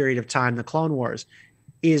this period of time, the Clone Wars,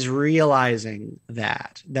 is realizing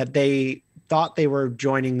that they thought they were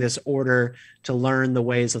joining this order to learn the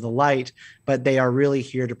ways of the light, but they are really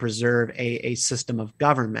here to preserve a system of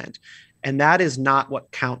government. And that is not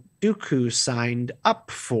what Count Dooku signed up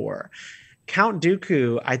for. Count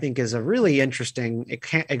Dooku, I think, is a really interesting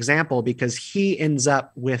example because he ends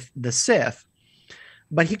up with the Sith,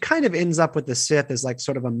 but he kind of ends up with the Sith as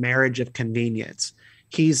sort of a marriage of convenience.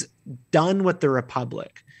 He's done with the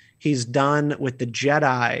Republic. He's done with the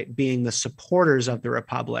Jedi being the supporters of the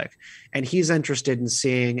Republic, and he's interested in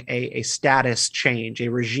seeing a status change, a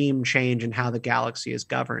regime change in how the galaxy is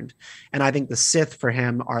governed. And I think the Sith for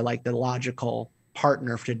him are the logical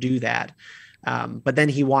partner to do that. But then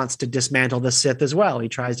he wants to dismantle the Sith as well. He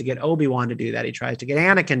tries to get Obi-Wan to do that. He tries to get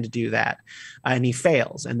Anakin to do that, and he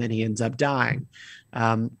fails, and then he ends up dying.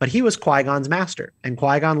 But he was Qui-Gon's master, and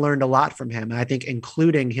Qui-Gon learned a lot from him. And I think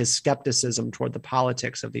including his skepticism toward the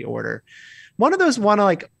politics of the Order. One of those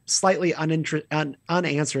slightly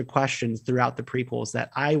unanswered questions throughout the prequels that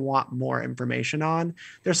I want more information on.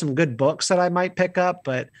 There's some good books that I might pick up,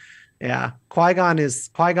 but Yeah. Qui-Gon is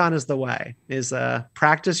the way. Is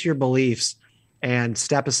practice your beliefs and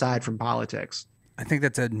step aside from politics. I think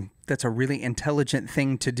that's a really intelligent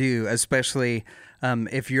thing to do, especially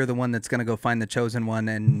if you're the one that's going to go find the chosen one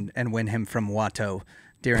and win him from Watto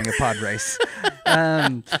during a pod race.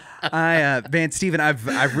 Man, Stephen,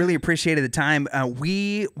 I've really appreciated the time.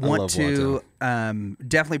 We want to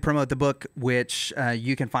definitely promote the book, which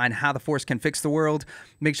you can find, How the Force Can Fix the World.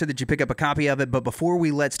 Make sure that you pick up a copy of it. But before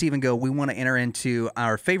we let Stephen go, we want to enter into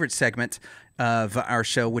our favorite segment of our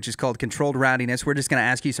show, which is called Controlled Rowdiness. We're just going to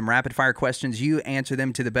ask you some rapid fire questions. You answer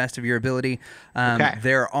them to the best of your ability. Okay.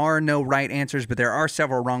 There are no right answers, but there are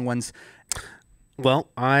several wrong ones. Well,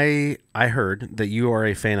 I heard that you are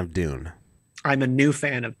a fan of Dune. I'm a new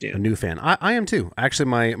fan of Dune. A new fan. I am too.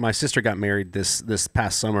 Actually, my sister got married this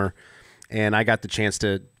past summer, and I got the chance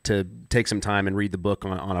to take some time and read the book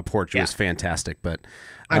on a porch. It was fantastic. But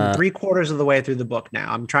I'm 3/4 of the way through the book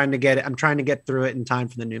now. I'm trying to get through it in time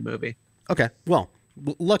for the new movie. Okay. Well,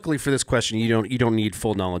 luckily for this question, you don't need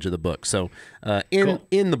full knowledge of the book. So,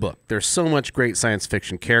 in the book, there's so much great science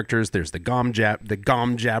fiction characters. There's the Gom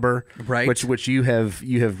Jabber, right? Which you have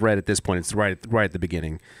read at this point. It's right at the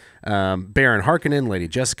beginning. Baron Harkonnen, Lady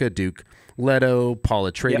Jessica, Duke Leto, Paul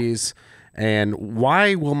Atreides, and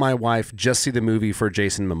why will my wife just see the movie for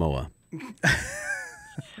Jason Momoa?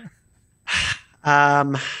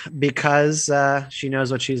 Because she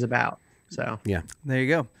knows what she's about. So yeah, there you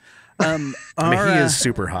go. I mean, he is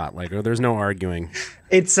super hot. Like, there's no arguing.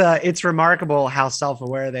 It's remarkable how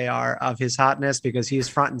self-aware they are of his hotness, because he's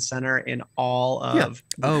front and center in all of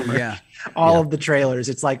of the trailers.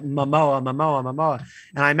 It's like Momoa,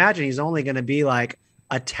 and I imagine he's only going to be like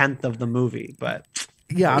 1/10 of the movie. But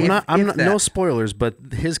yeah, I'm not no spoilers, but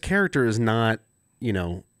his character is not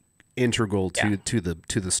integral to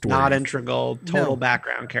the story. Not integral, total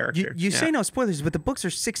background character. You say no spoilers, but the books are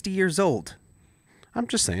 60 years old. I'm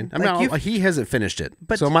just saying. I mean, he hasn't finished it,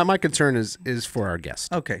 so my concern is for our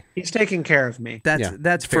guest. Okay, he's taking care of me.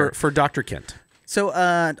 That's fair. for Dr. Kent. So,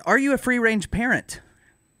 are you a free range parent?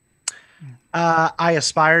 I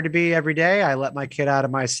aspire to be every day. I let my kid out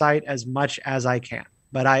of my sight as much as I can,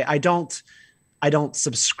 but I don't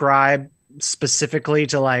subscribe specifically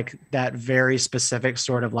to like that very specific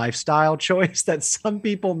sort of lifestyle choice that some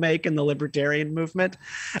people make in the libertarian movement.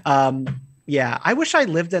 I wish I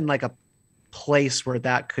lived in like a place where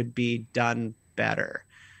that could be done better.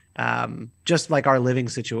 Just like our living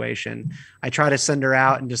situation, I try to send her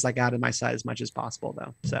out and just like out of my sight as much as possible,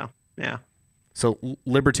 though. So yeah. So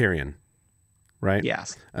libertarian, right?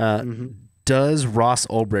 Yes. Does Ross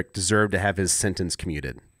Ulbricht deserve to have his sentence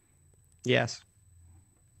commuted? Yes.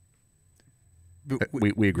 We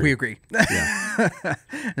agree. We agree. Yeah.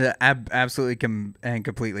 Absolutely and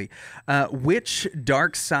completely. Which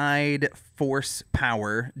dark side force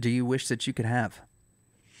power do you wish that you could have?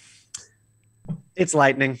 It's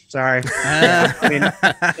lightning. Sorry. I mean,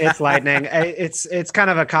 it's lightning. It's kind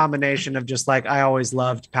of a combination of just like, I always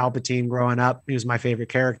loved Palpatine growing up. He was my favorite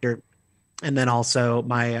character. And then also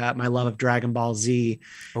my love of Dragon Ball Z.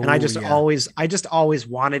 And I just always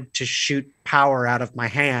wanted to shoot power out of my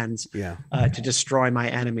hands to destroy my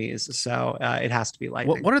enemies. So it has to be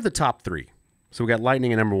lightning. What are the top three? So we got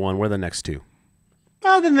lightning at number one. What are the next two?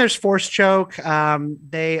 Well, then there's Force Choke.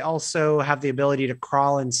 They also have the ability to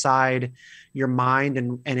crawl inside your mind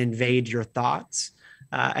and invade your thoughts.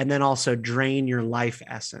 And then also drain your life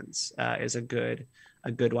essence is a good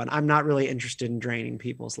one. I'm not really interested in draining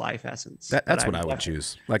people's life essence. That's what I would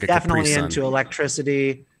choose. Like a definitely Capri Sun. into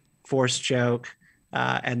electricity, Force Choke,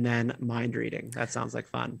 and then mind reading. That sounds like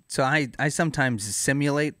fun. So I sometimes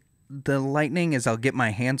simulate the lightning as I'll get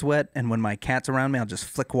my hands wet, and when my cat's around me, I'll just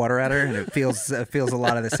flick water at her, and it feels a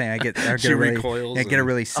lot of the same. I get a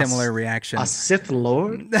really similar reaction. A Sith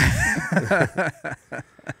Lord.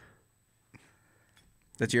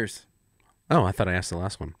 That's yours. Oh, I thought I asked the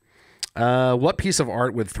last one. What piece of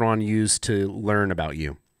art would Thrawn use to learn about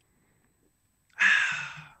you?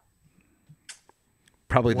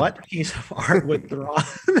 Probably. What piece of art would Thrawn?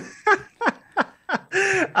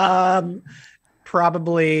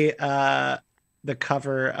 Probably the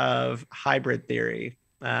cover of Hybrid Theory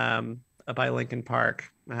by Linkin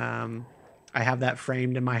Park. I have that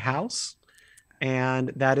framed in my house,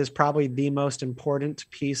 and that is probably the most important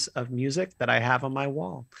piece of music that I have on my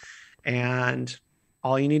wall. And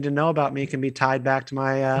all you need to know about me can be tied back to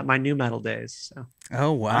my my new metal days. So.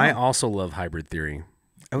 Oh wow! I also love Hybrid Theory.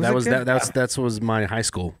 That was my high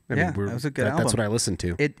school. That was a good album. That's what I listened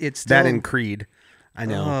to. It's still... that and Creed. I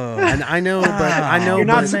know, and I know, but I know you're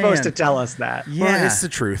not supposed to tell us that. Yeah, well, it's the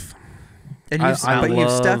truth. And you've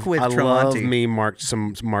stuck with I Tremonti. love me Mark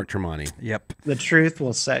Tremonti. Yep. The truth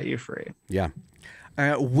will set you free. Yeah.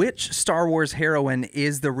 Which Star Wars heroine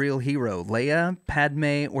is the real hero? Leia,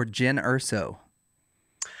 Padme, or Jyn Erso?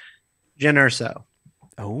 Jyn Erso.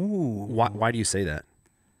 Oh. Why do you say that?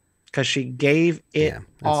 Because she gave it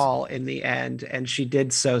all in the end, and she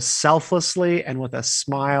did so selflessly and with a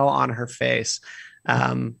smile on her face.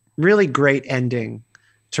 Really great ending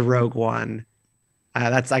to Rogue One.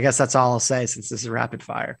 I guess that's all I'll say since this is rapid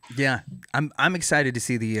fire. Yeah, I'm excited to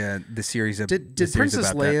see the series of. Did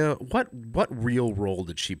Princess Leia what real role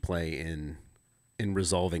did she play in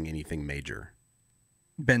resolving anything major?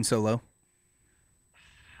 Ben Solo.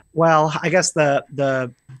 Well, I guess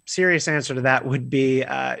the serious answer to that would be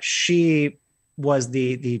she was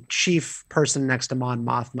the chief person next to Mon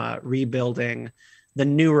Mothma rebuilding the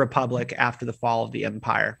New Republic after the fall of the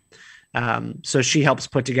Empire. So she helps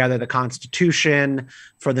put together the Constitution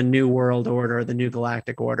for the New World Order, the New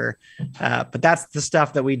Galactic Order. But that's the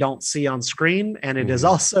stuff that we don't see on screen. And it is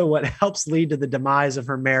also what helps lead to the demise of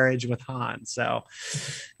her marriage with Han. So,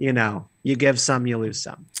 you give some, you lose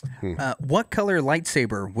some. What color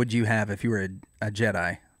lightsaber would you have if you were a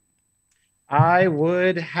Jedi? I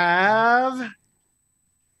would have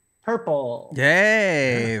purple.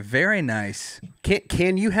 Yay, very nice.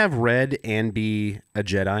 Can you have red and be a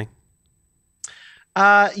Jedi?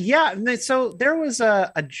 Yeah. So there was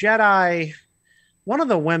a Jedi, one of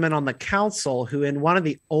the women on the council who in one of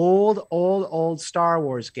the old Star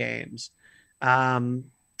Wars games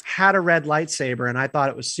had a red lightsaber, and I thought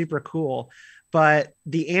it was super cool. But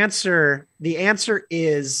the answer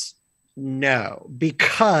is no,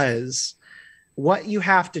 because what you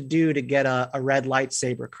have to do to get a red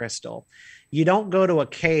lightsaber crystal, you don't go to a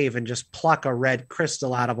cave and just pluck a red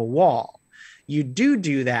crystal out of a wall. You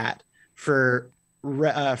do that for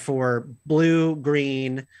blue,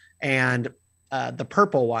 green, and the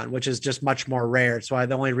purple one, which is just much more rare. So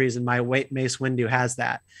the only reason my Mace Windu has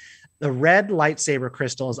that. The red lightsaber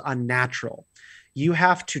crystal is unnatural. You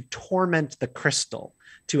have to torment the crystal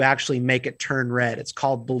to actually make it turn red. It's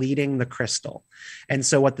called bleeding the crystal. And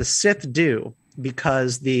so what the Sith do,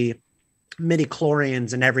 because the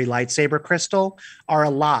midichlorians in every lightsaber crystal are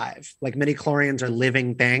alive, like midichlorians are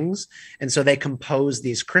living things, and so they compose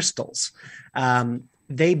these crystals.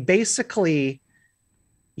 They basically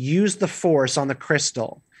use the force on the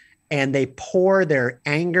crystal, and they pour their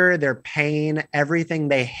anger, their pain, everything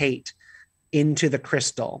they hate into the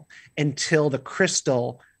crystal until the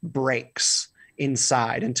crystal breaks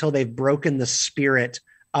inside, until they've broken the spirit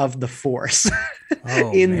of the force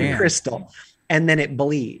the crystal. And then it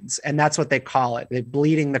bleeds. And that's what they call it. They're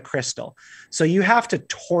bleeding the crystal. So you have to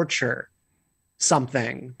torture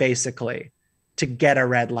something basically to get a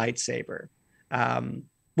red lightsaber,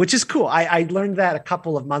 which is cool. I learned that a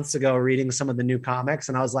couple of months ago reading some of the new comics,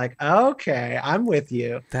 and I was like, okay, I'm with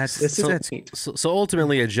you. This is neat. So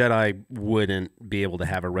ultimately a Jedi wouldn't be able to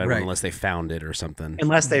have a red one unless they found it or something.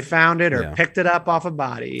 Unless they found it or picked it up off a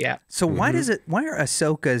body. Yeah. So why are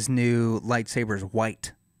Ahsoka's new lightsabers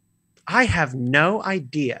white? I have no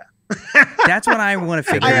idea. That's what I want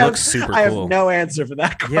to figure out. They look super cool. I have no answer for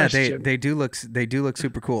that question. Yeah, they do look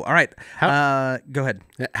super cool. All right, go ahead.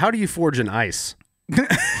 How do you forge an ice?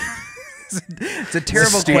 It's a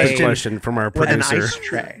terrible question from our producer. With an ice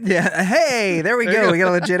tray. Yeah. Hey, there we go. We got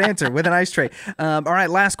a legit answer with an ice tray. All right,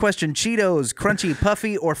 last question. Cheetos, crunchy,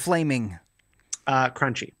 puffy, or flaming?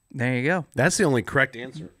 Crunchy. There you go. That's the only correct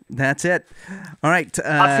answer. That's it. All right.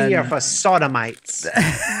 Puffy are for sodomites.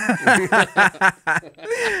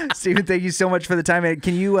 Stephen, thank you so much for the time.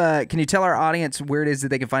 Can you tell our audience where it is that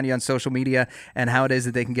they can find you on social media and how it is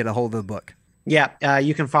that they can get a hold of the book? Yeah,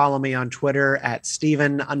 you can follow me on Twitter at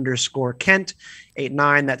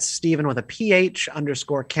Stephen_Kent89. That's Stephen with a PH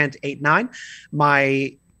 _Kent89.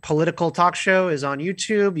 My political talk show is on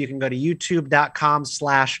YouTube. You can go to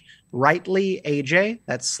youtube.com/RightlyAJ.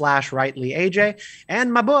 That's /RightlyAJ.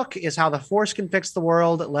 And my book is How the Force Can Fix the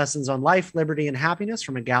World, Lessons on Life, Liberty, and Happiness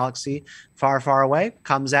from a Galaxy Far, Far Away.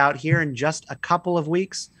 Comes out here in just a couple of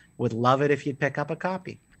weeks. Would love it if you'd pick up a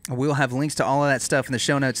copy. We'll have links to all of that stuff in the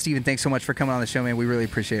show notes. Stephen, thanks so much for coming on the show, man. We really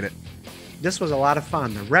appreciate it. This was a lot of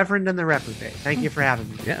fun. The Reverend and the Reprobate. Thank you for having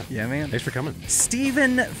me. Yeah, man. Thanks for coming.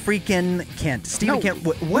 Stephen freaking Kent. Kent.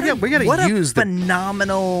 What a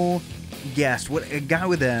phenomenal guest. What a guy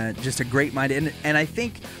with just a great mind. And I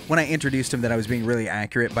think when I introduced him that I was being really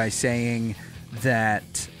accurate by saying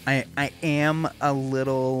that I am a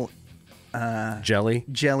little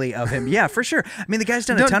jelly of him. Yeah, for sure. I mean, the guy's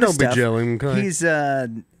done a ton of stuff. Don't be jelly. Okay.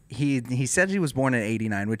 he said he was born in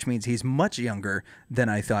 '89, which means he's much younger than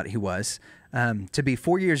I thought he was. To be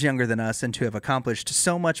 4 years younger than us and to have accomplished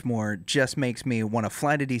so much more just makes me want to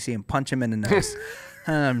fly to DC and punch him in the nose.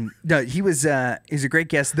 No, he's a great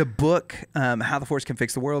guest. The book, How the Force Can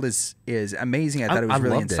Fix the World, is amazing. I thought it was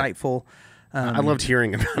really insightful. I loved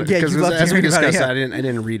hearing about it. Yeah, you loved as we hearing about it, discussed, yeah. I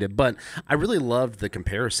didn't read it, but I really loved the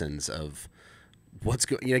comparisons of what's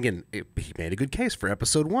going. Again, he made a good case for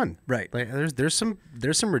episode 1. Right. Like, there's some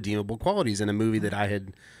redeemable qualities in a movie that I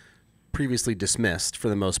had previously dismissed for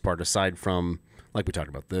the most part. Aside from, like we talked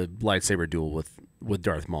about, the lightsaber duel with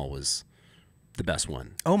Darth Maul was the best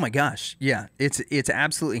one. Oh my gosh, yeah, it's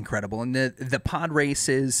absolutely incredible, and the pod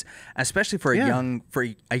races, especially for a young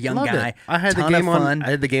Loved guy. it. I had the ton game of on. fun. I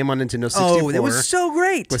had the game on Nintendo 64. Oh, that was so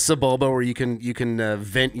great. With Sebulba, where you can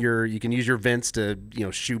use your vents to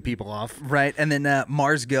shoot people off. Right, and then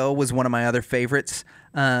Mars Go was one of my other favorites.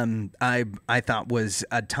 I thought was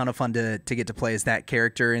a ton of fun to get to play as that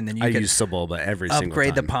character, and then you could use Sebulba every single time.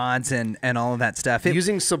 upgrade the pods and all of that stuff.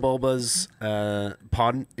 Using Sebulba's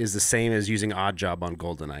pod is the same as using Oddjob on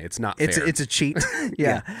GoldenEye. It's not fair. It's a cheat.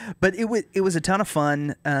 Yeah. But it was a ton of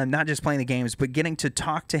fun, not just playing the games, but getting to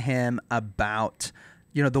talk to him about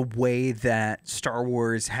the way that Star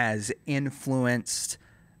Wars has influenced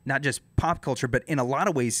not just pop culture, but in a lot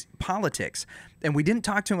of ways, politics. And we didn't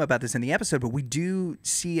talk to him about this in the episode, but we do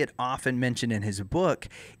see it often mentioned in his book,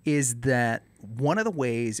 is that one of the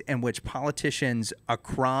ways in which politicians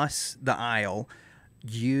across the aisle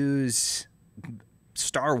use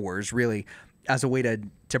Star Wars really as a way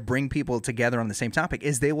to bring people together on the same topic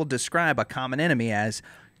is they will describe a common enemy as,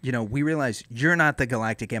 we realize you're not the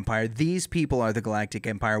Galactic Empire. These people are the Galactic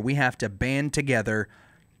Empire. We have to band together,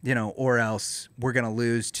 or else we're going to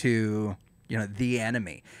lose to, the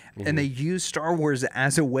enemy. Mm-hmm. And they use Star Wars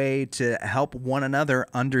as a way to help one another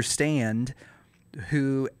understand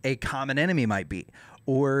who a common enemy might be,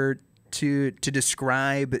 or to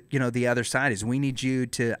describe, the other side is, we need you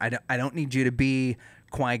to, I don't need you to be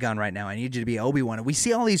Qui-Gon right now. I need you to be Obi-Wan. And we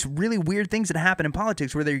see all these really weird things that happen in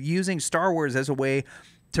politics where they're using Star Wars as a way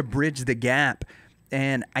to bridge the gap.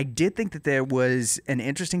 And I did think that there was an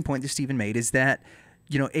interesting point that Stephen made, is that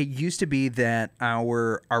it used to be that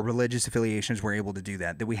our religious affiliations were able to do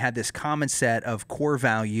that we had this common set of core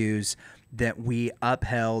values that we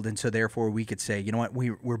upheld, and so therefore we could say, you know what,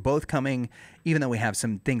 we're both coming, even though we have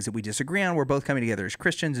some things that we disagree on, we're both coming together as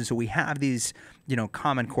Christians, and so we have these,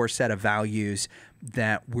 common core set of values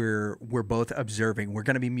that we're both observing. We're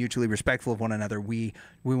going to be mutually respectful of one another. We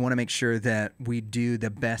want to make sure that we do the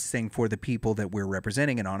best thing for the people that we're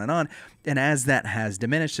representing, and on and on. And as that has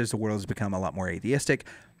diminished, as the world has become a lot more atheistic,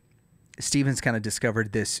 Stephen's kind of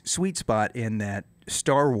discovered this sweet spot in that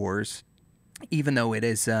Star Wars, even though it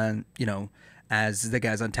is, as the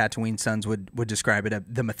guys on Tatooine Sons would describe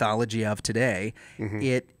it, the mythology of today, mm-hmm.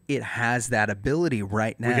 it has that ability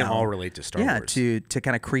right now. We can all relate to Star Wars. Yeah, to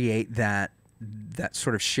kind of create that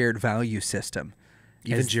sort of shared value system.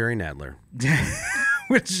 Even Jerry Nadler.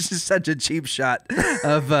 Which is such a cheap shot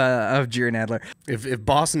of Jerry Nadler. If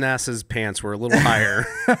Boss Nass's pants were a little higher.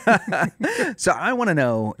 So I want to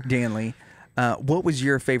know, Danley, what was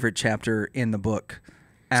your favorite chapter in the book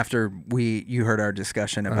after you heard our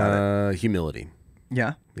discussion about it? Humility.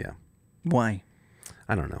 Yeah? Yeah. Why?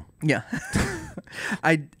 I don't know. Yeah.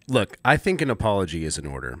 I think an apology is in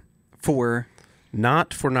order. For?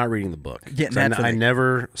 Not for not reading the book. Yeah, I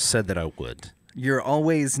never said that I would. You're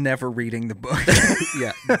always never reading the book.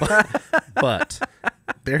 Yeah. But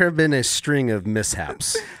there have been a string of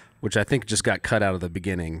mishaps, which I think just got cut out of the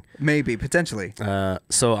beginning. Maybe, potentially.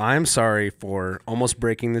 So I'm sorry for almost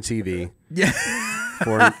breaking the TV. Yeah.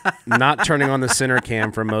 For not turning on the center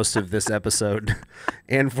cam for most of this episode,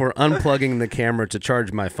 and for unplugging the camera to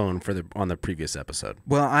charge my phone on the previous episode.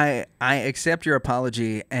 Well, I accept your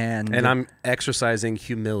apology, and I'm exercising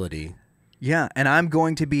humility. Yeah, and I'm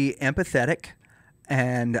going to be empathetic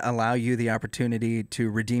and allow you the opportunity to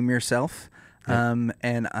redeem yourself.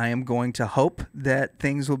 And I am going to hope that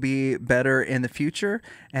things will be better in the future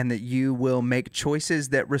and that you will make choices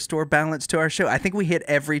that restore balance to our show. I think we hit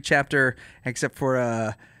every chapter except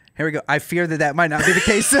for, here we go. I fear that might not be the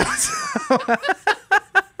case.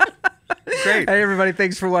 Great. Hey, everybody.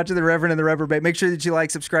 Thanks for watching the Reverend and the Reprobate. Make sure that you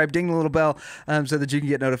like, subscribe, ding the little bell so that you can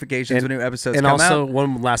get notifications when new episodes come out. And also,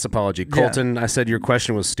 one last apology. Colton, I said your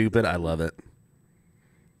question was stupid. I love it.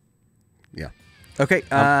 Yeah. Okay.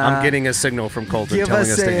 I'm getting a signal from Colton give telling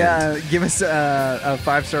us us to end. give us a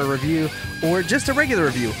 5-star review or just a regular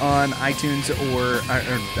review on iTunes or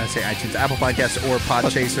I say iTunes, Apple Podcasts or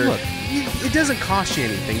Podchaser. Look, it doesn't cost you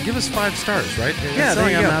anything. Give us 5 stars, right? Yeah, there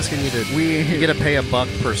you I'm go. asking you to. You get to pay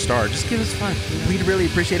 $1 per star. Just give us 5. We'd really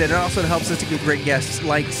appreciate it. It also helps us to get great guests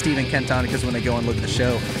like Steve and Kent on, because when they go and look at the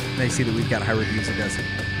show, they see that we've got high reviews. It does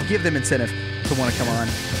give them incentive to want to come on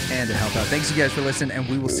and to help out. Thanks, you guys, for listening, and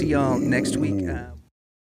we will see y'all next week.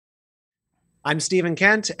 I'm Stephen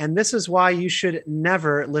Kent, and this is why you should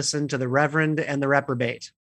never listen to the Reverend and the Reprobate.